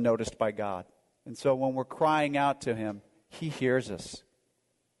goes unnoticed by God. And so when we're crying out to him, he hears us.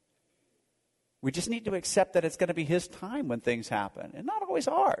 We just need to accept that it's going to be his time when things happen, and not always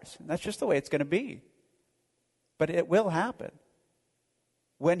ours. And that's just the way it's going to be. But it will happen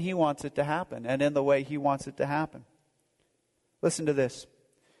when he wants it to happen and in the way he wants it to happen. Listen to this.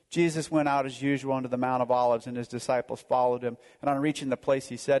 Jesus went out as usual into the Mount of Olives, and his disciples followed him. And on reaching the place,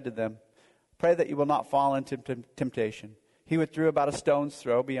 he said to them, "Pray that you will not fall into temptation." He withdrew about a stone's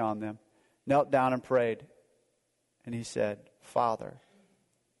throw beyond them, knelt down and prayed. And he said, "Father,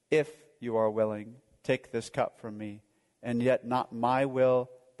 if you are willing, take this cup from me, and yet not my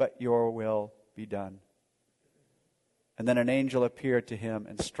will, but your will be done." And then an angel appeared to him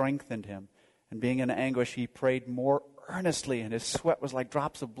and strengthened him. And being in anguish, he prayed more earnestly, and his sweat was like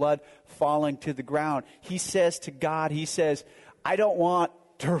drops of blood falling to the ground. He says to God, I don't want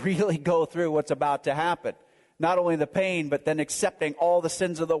to really go through what's about to happen. Not only the pain, but then accepting all the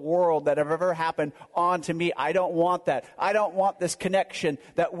sins of the world that have ever happened onto me. I don't want that. I don't want this connection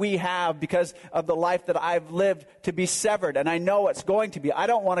that we have because of the life that I've lived to be severed. And I know it's going to be. I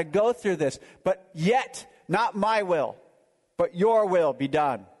don't want to go through this. But yet, not my will, but your will be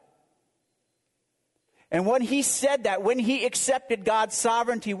done. And when he said that, when he accepted God's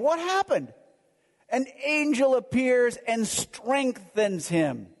sovereignty, what happened? An angel appears and strengthens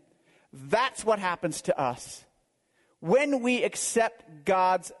him. That's what happens to us. When we accept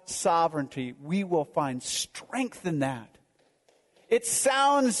God's sovereignty, we will find strength in that. It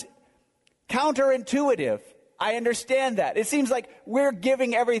sounds counterintuitive. I understand that. It seems like we're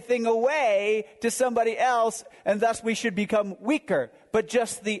giving everything away to somebody else, and thus we should become weaker. But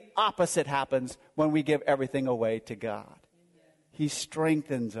just the opposite happens when we give everything away to God. He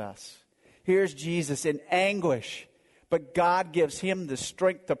strengthens us. Here's Jesus in anguish, but God gives him the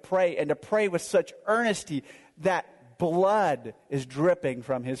strength to pray, and to pray with such earnesty that blood is dripping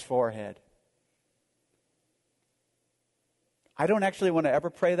from his forehead. I don't actually want to ever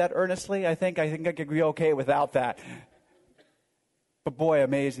pray that earnestly. I think I could be okay without that. But boy,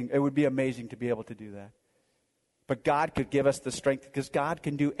 amazing. It would be amazing to be able to do that. But God could give us the strength because God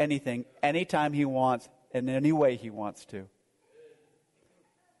can do anything, anytime he wants, in any way he wants to.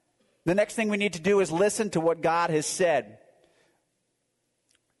 The next thing we need to do is listen to what God has said.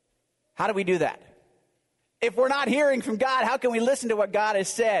 How do we do that? If we're not hearing from God, how can we listen to what God has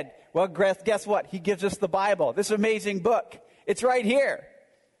said? Well, guess what? He gives us the Bible, this amazing book. It's right here.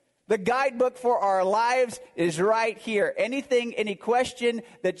 The guidebook for our lives is right here. Anything, any question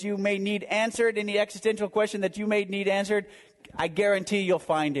that you may need answered, any existential question that you may need answered, I guarantee you'll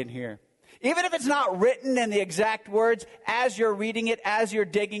find in here. Even if it's not written in the exact words, as you're reading it, as you're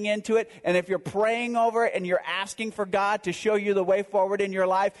digging into it, and if you're praying over it and you're asking for God to show you the way forward in your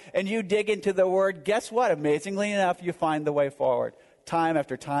life, and you dig into the Word, guess what? Amazingly enough, you find the way forward. Time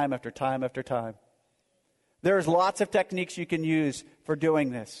after time after time after time. There's lots of techniques you can use for doing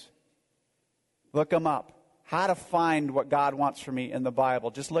this. Look them up. How to find what God wants for me in the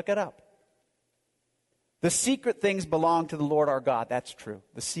Bible. Just look it up. The secret things belong to the Lord our God. That's true.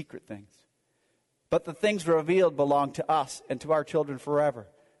 The secret things. But the things revealed belong to us and to our children forever,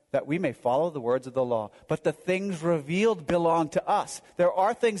 that we may follow the words of the law. But the things revealed belong to us. There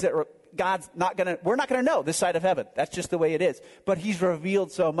are things that we're not going to know this side of heaven. That's just the way it is. But he's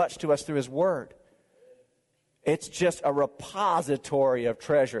revealed so much to us through his word. It's just a repository of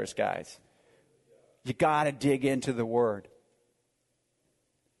treasures, guys. You got to dig into the Word.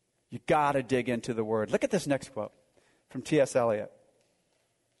 You got to dig into the Word. Look at this next quote from T.S. Eliot.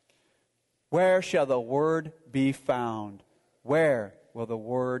 Where shall the word be found? Where will the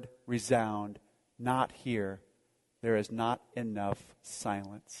word resound? Not here. There is not enough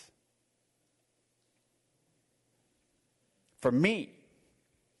silence. For me,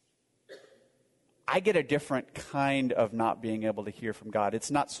 I get a different kind of not being able to hear from God.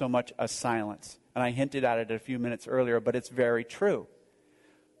 It's not so much a silence. And I hinted at it a few minutes earlier, but it's very true.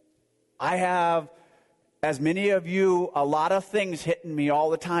 I have, as many of you, a lot of things hitting me all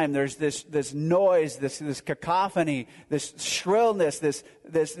the time. There's this noise, this cacophony, this shrillness,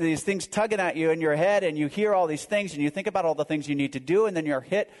 these things tugging at you in your head, and you hear all these things, and you think about all the things you need to do, and then you're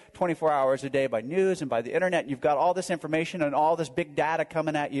hit 24 hours a day by news and by the internet, and you've got all this information and all this big data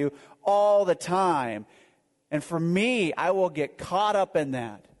coming at you all the time. And for me, I will get caught up in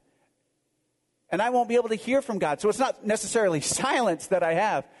that. And I won't be able to hear from God. So it's not necessarily silence that I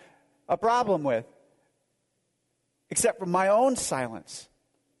have a problem with, except for my own silence.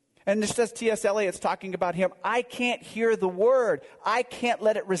 And just as T.S. Eliot's talking about him, I can't hear the word. I can't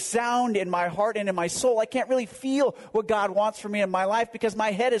let it resound in my heart and in my soul. I can't really feel what God wants for me in my life because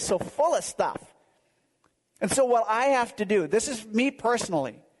my head is so full of stuff. And so what I have to do, this is me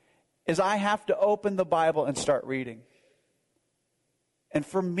personally, is I have to open the Bible and start reading. And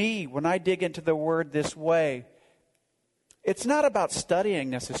for me, when I dig into the word this way, it's not about studying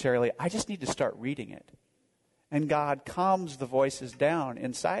necessarily. I just need to start reading it. And God calms the voices down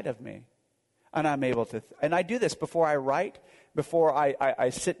inside of me. And I'm able to, and I do this before I write, before I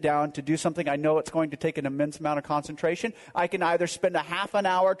sit down to do something I know it's going to take an immense amount of concentration. I can either spend a half an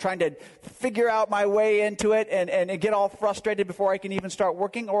hour trying to figure out my way into it and get all frustrated before I can even start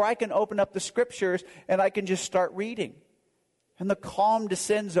working, or I can open up the scriptures and I can just start reading. And the calm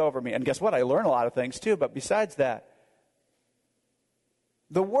descends over me. And guess what? I learn a lot of things too, but besides that,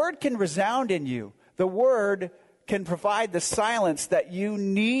 the word can resound in you. The word can provide the silence that you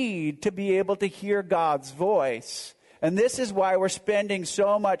need to be able to hear God's voice. And this is why we're spending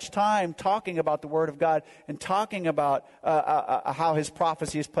so much time talking about the Word of God and talking about how His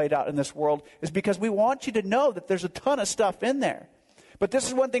prophecy is played out in this world, is because we want you to know that there's a ton of stuff in there. But this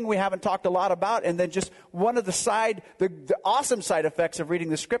is one thing we haven't talked a lot about, and then just one of the awesome side effects of reading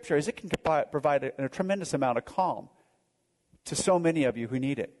the Scripture is it can provide a tremendous amount of calm to so many of you who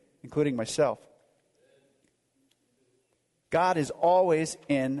need it, including myself. God is always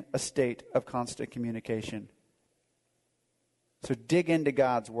in a state of constant communication. So dig into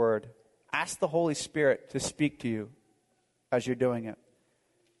God's Word. Ask the Holy Spirit to speak to you as you're doing it.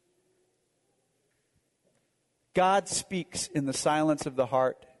 God speaks in the silence of the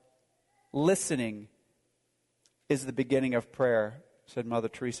heart. Listening is the beginning of prayer, said Mother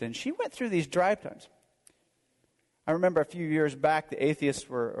Teresa. And she went through these dry times. I remember a few years back, the atheists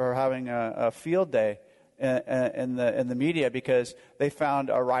were having a field day in the media because they found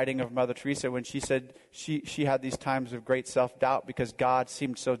a writing of Mother Teresa when she said she had these times of great self-doubt because God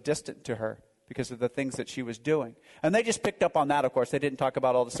seemed so distant to her because of the things that she was doing. And they just picked up on that, of course. They didn't talk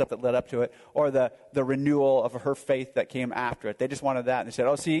about all the stuff that led up to it or the renewal of her faith that came after it. They just wanted that. And they said,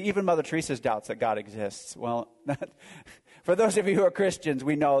 oh, see, even Mother Teresa's doubts that God exists. Well, for those of you who are Christians,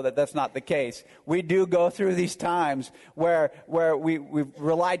 we know that that's not the case. We do go through these times where we've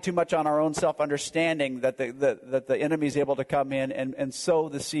relied too much on our own self-understanding that the enemy is able to come in and sow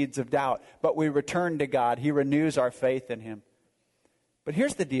the seeds of doubt. But we return to God. He renews our faith in Him. But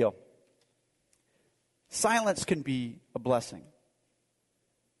here's the deal. Silence can be a blessing.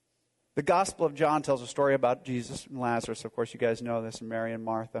 The Gospel of John tells a story about Jesus and Lazarus. Of course, you guys know this, and Mary and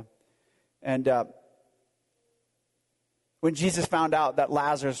Martha. And when Jesus found out that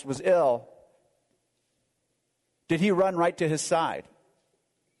Lazarus was ill, did He run right to his side?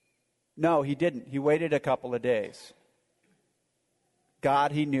 No, He didn't. He waited a couple of days.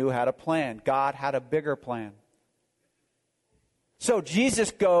 God, He knew, had a plan. God had a bigger plan. So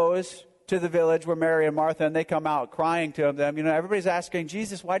Jesus goes to the village where Mary and Martha, and they come out crying to them. You know, everybody's asking,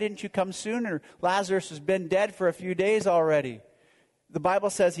 Jesus, why didn't you come sooner? Lazarus has been dead for a few days already. The Bible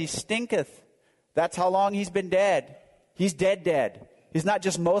says he stinketh. That's how long he's been dead. He's dead. He's not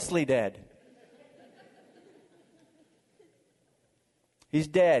just mostly dead. He's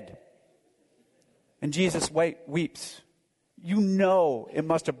dead. And Jesus weeps. You know it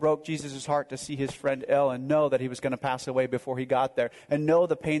must have broke Jesus' heart to see his friend ill and know that he was going to pass away before he got there and know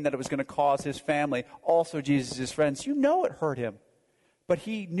the pain that it was going to cause his family, also Jesus' friends. You know it hurt him. But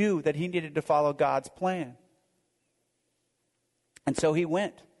he knew that he needed to follow God's plan. And so he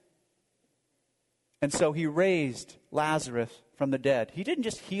went. And so he raised Lazarus from the dead. He didn't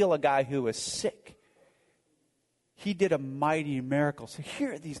just heal a guy who was sick. He did a mighty miracle. So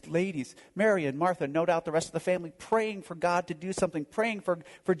here are these ladies, Mary and Martha, no doubt the rest of the family, praying for God to do something, praying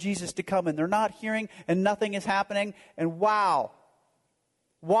for Jesus to come. And they're not hearing and nothing is happening. And wow,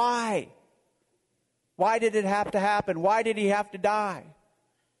 why? Why did it have to happen? Why did he have to die?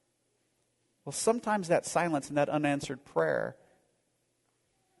 Well, sometimes that silence and that unanswered prayer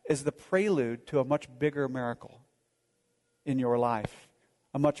is the prelude to a much bigger miracle in your life,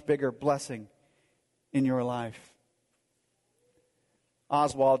 a much bigger blessing in your life.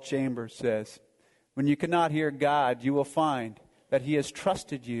 Oswald Chambers says, when you cannot hear God, you will find that he has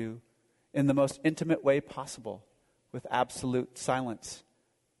trusted you in the most intimate way possible with absolute silence.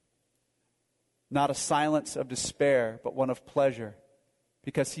 Not a silence of despair, but one of pleasure,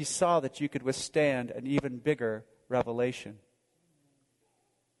 because he saw that you could withstand an even bigger revelation.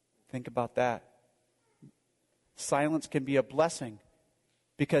 Think about that. Silence can be a blessing,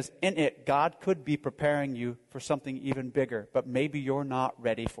 because in it, God could be preparing you for something even bigger, but maybe you're not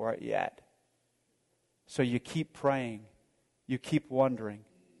ready for it yet. So you keep praying. You keep wondering.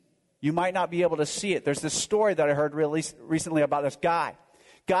 You might not be able to see it. There's this story that I heard recently about this guy.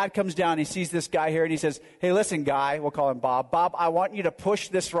 God comes down, he sees this guy here, and he says, hey, listen, guy, we'll call him Bob. Bob, I want you to push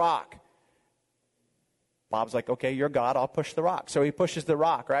this rock. Bob's like, okay, you're God, I'll push the rock. So he pushes the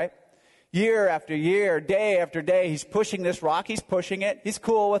rock, right? Year after year, day after day, he's pushing this rock. He's pushing it. He's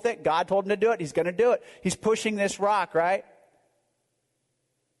cool with it. God told him to do it. He's going to do it. He's pushing this rock, right?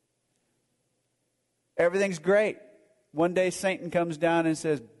 Everything's great. One day, Satan comes down and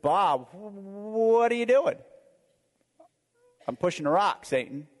says, Bob, what are you doing? I'm pushing a rock,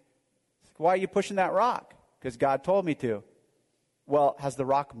 Satan. Why are you pushing that rock? Because God told me to. Well, has the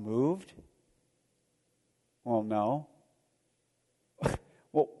rock moved? Well, no.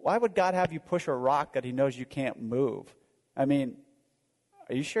 Well, why would God have you push a rock that he knows you can't move? I mean,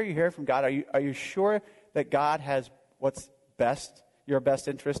 are you sure you hear from God? Are you sure that God has what's best, your best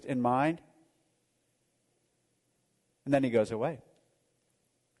interest in mind? And then he goes away.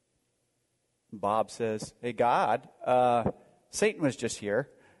 Bob says, hey, God, Satan was just here,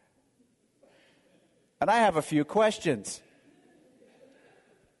 and I have a few questions.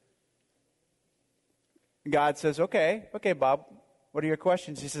 God says, okay, Bob. What are your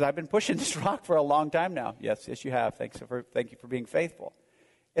questions? He says, I've been pushing this rock for a long time now. Yes, you have. Thank you for being faithful.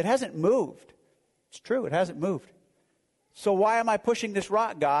 It hasn't moved. It's true, it hasn't moved. So why am I pushing this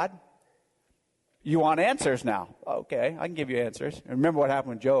rock, God? You want answers now. Okay, I can give you answers. And remember what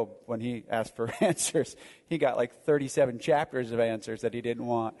happened with Job when he asked for answers. He got like 37 chapters of answers that he didn't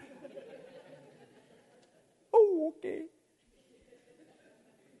want. Oh, okay.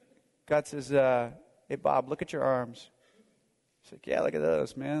 God says, hey, Bob, look at your arms. He's like, yeah, look at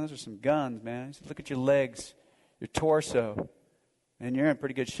those, man. Those are some guns, man. He said, look at your legs, your torso. And you're in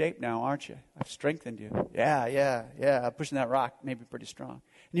pretty good shape now, aren't you? I've strengthened you. Yeah. I'm pushing that rock, maybe pretty strong. And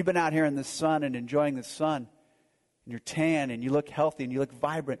you've been out here in the sun and enjoying the sun. And you're tan and you look healthy and you look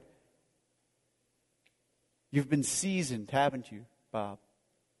vibrant. You've been seasoned, haven't you, Bob?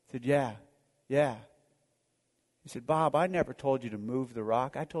 I said, yeah. He said, Bob, I never told you to move the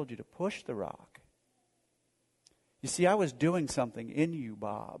rock. I told you to push the rock. You see, I was doing something in you,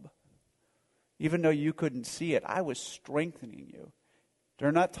 Bob. Even though you couldn't see it, I was strengthening you.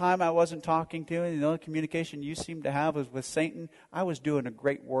 During that time I wasn't talking to you, and the only communication you seemed to have was with Satan, I was doing a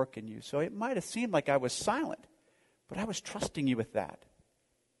great work in you. So it might have seemed like I was silent, but I was trusting you with that.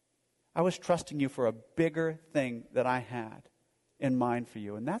 I was trusting you for a bigger thing that I had in mind for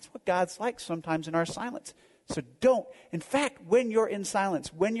you. And that's what God's like sometimes in our silence. So don't. In fact, when you're in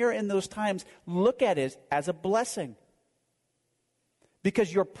silence, when you're in those times, look at it as a blessing.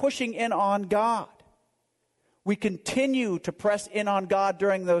 Because you're pushing in on God. We continue to press in on God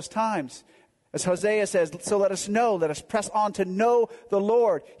during those times. As Hosea says, so let us press on to know the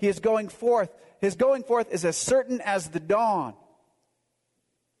Lord. He is going forth. His going forth is as certain as the dawn.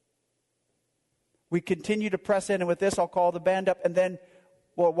 We continue to press in, and with this I'll call the band up, and then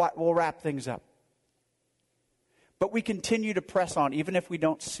we'll wrap things up. But we continue to press on, even if we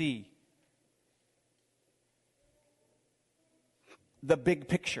don't see the big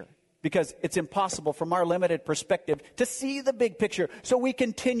picture. Because it's impossible from our limited perspective to see the big picture. So we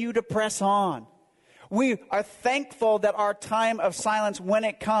continue to press on. We are thankful that our time of silence, when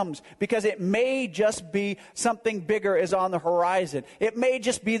it comes, because it may just be something bigger is on the horizon. It may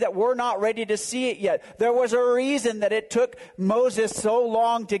just be that we're not ready to see it yet. There was a reason that it took Moses so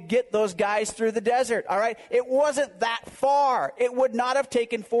long to get those guys through the desert, all right? It wasn't that far. It would not have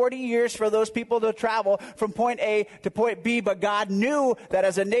taken 40 years for those people to travel from point A to point B, but God knew that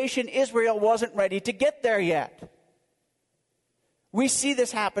as a nation, Israel wasn't ready to get there yet. We see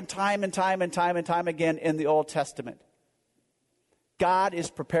this happen time and time and time and time again in the Old Testament. God is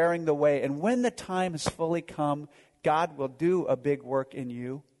preparing the way, and when the time has fully come, God will do a big work in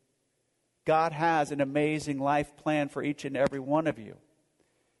you. God has an amazing life plan for each and every one of you.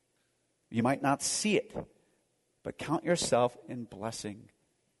 You might not see it, but count yourself in blessing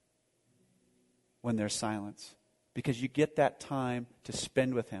when there's silence. Because you get that time to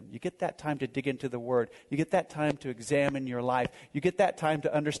spend with Him. You get that time to dig into the Word. You get that time to examine your life. You get that time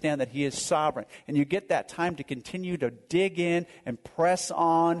to understand that He is sovereign. And you get that time to continue to dig in and press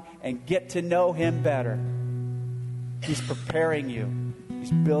on and get to know Him better. He's preparing you.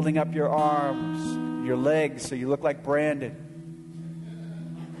 He's building up your arms, your legs, so you look like Brandon.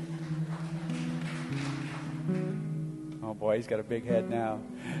 Oh boy, he's got a big head now.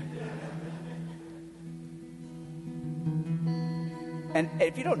 And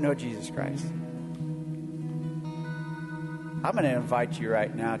if you don't know Jesus Christ, I'm going to invite you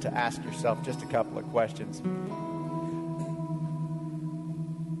right now to ask yourself just a couple of questions.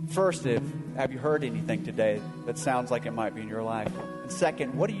 First, have you heard anything today that sounds like it might be in your life? And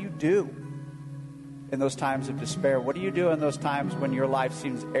second, what do you do in those times of despair? What do you do in those times when your life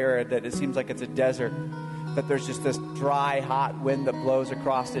seems arid, that it seems like it's a desert, that there's just this dry, hot wind that blows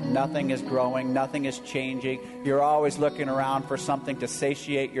across it? Nothing is growing. Nothing is changing. You're always looking around for something to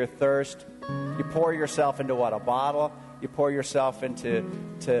satiate your thirst. You pour yourself into what? A bottle? You pour yourself into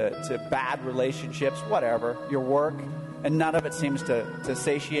to bad relationships, whatever, your work, and none of it seems to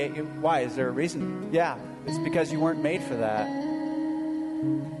satiate you. Why? Is there a reason? Yeah, it's because you weren't made for that.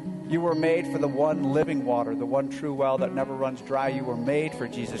 You were made for the one living water, the one true well that never runs dry. You were made for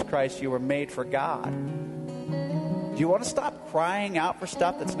Jesus Christ. You were made for God. Do you want to stop crying out for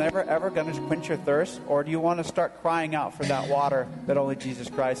stuff that's never, ever going to quench your thirst? Or do you want to start crying out for that water that only Jesus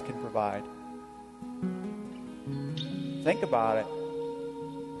Christ can provide? Think about it.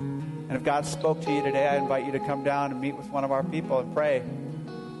 And if God spoke to you today, I invite you to come down and meet with one of our people and pray.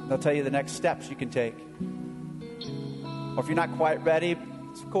 They'll tell you the next steps you can take. Or if you're not quite ready,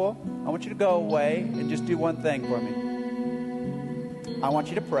 it's cool. I want you to go away and just do one thing for me. I want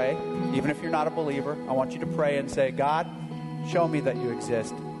you to pray, even if you're not a believer. I want you to pray and say, God, show me that you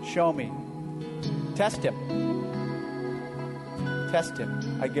exist. Show me. Test Him. Test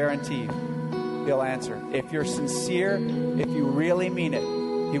Him. I guarantee you, He'll answer. If you're sincere, if you really mean it,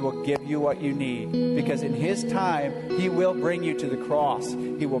 He will give you what you need. Because in His time, He will bring you to the cross.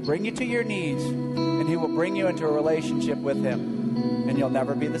 He will bring you to your knees, and He will bring you into a relationship with Him. And you'll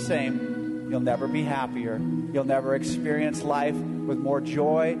never be the same. You'll never be happier. You'll never experience life with more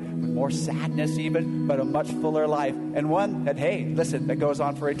joy, with more sadness even, but a much fuller life. And one that, hey, listen, that goes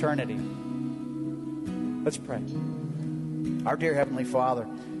on for eternity. Let's pray. Our dear Heavenly Father,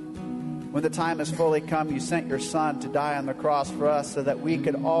 when the time has fully come, you sent your Son to die on the cross for us so that we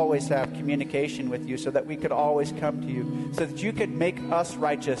could always have communication with you, so that we could always come to you, so that you could make us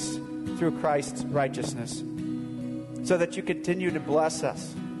righteous through Christ's righteousness, so that you continue to bless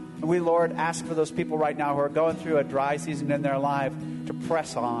us. And we, Lord, ask for those people right now who are going through a dry season in their life to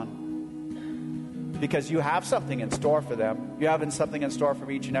press on, because you have something in store for them. You have something in store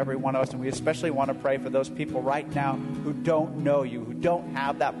for each and every one of us, and we especially want to pray for those people right now who don't know you, who don't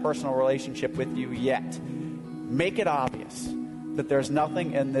have that personal relationship with you yet. Make it obvious that there's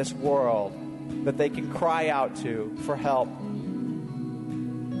nothing in this world that they can cry out to for help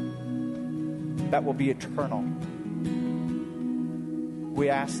that will be eternal. We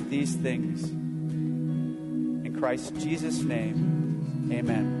ask these things in Christ Jesus' name.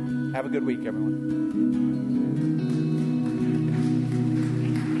 Amen. Have a good week, everyone.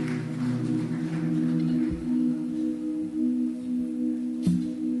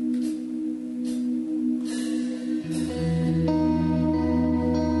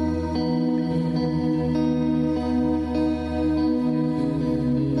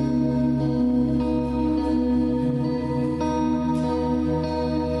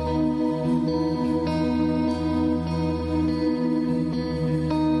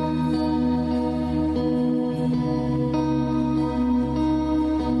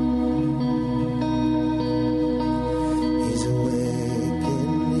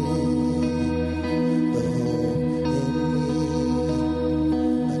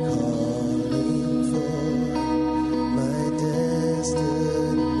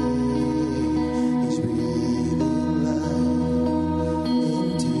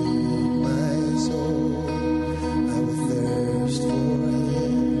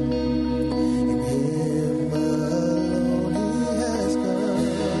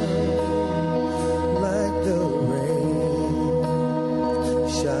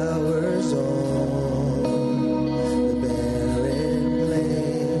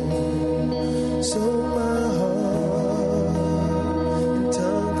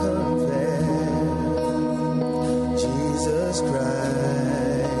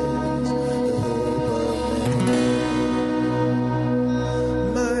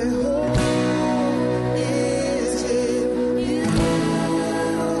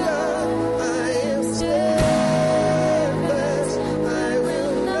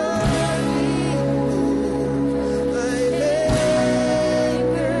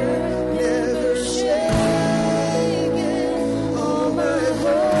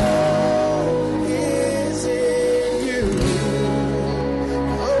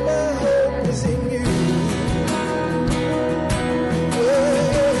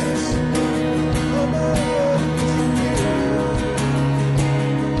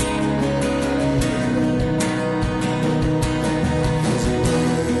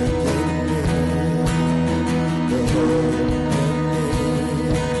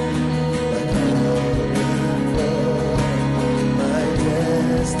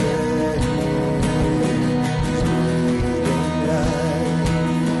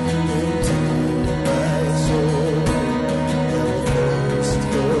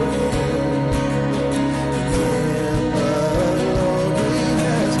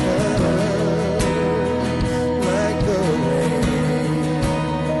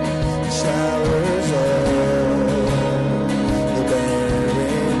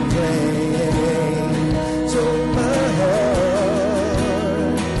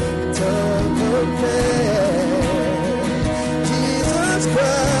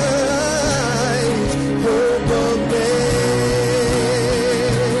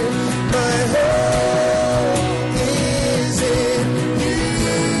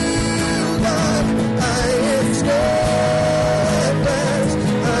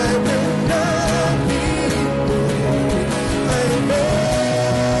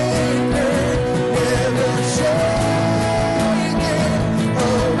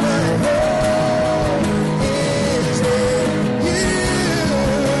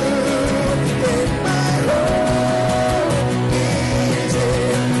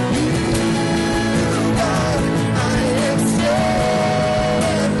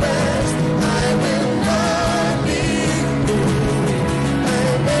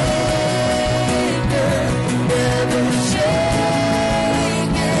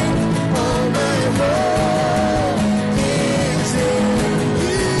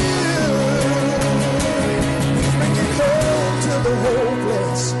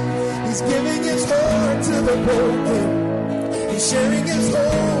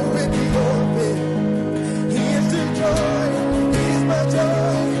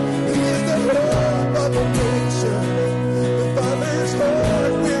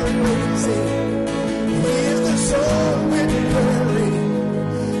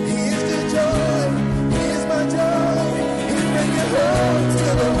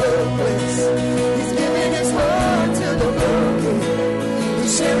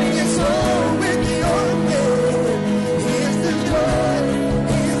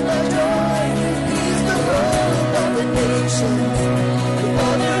 ocean.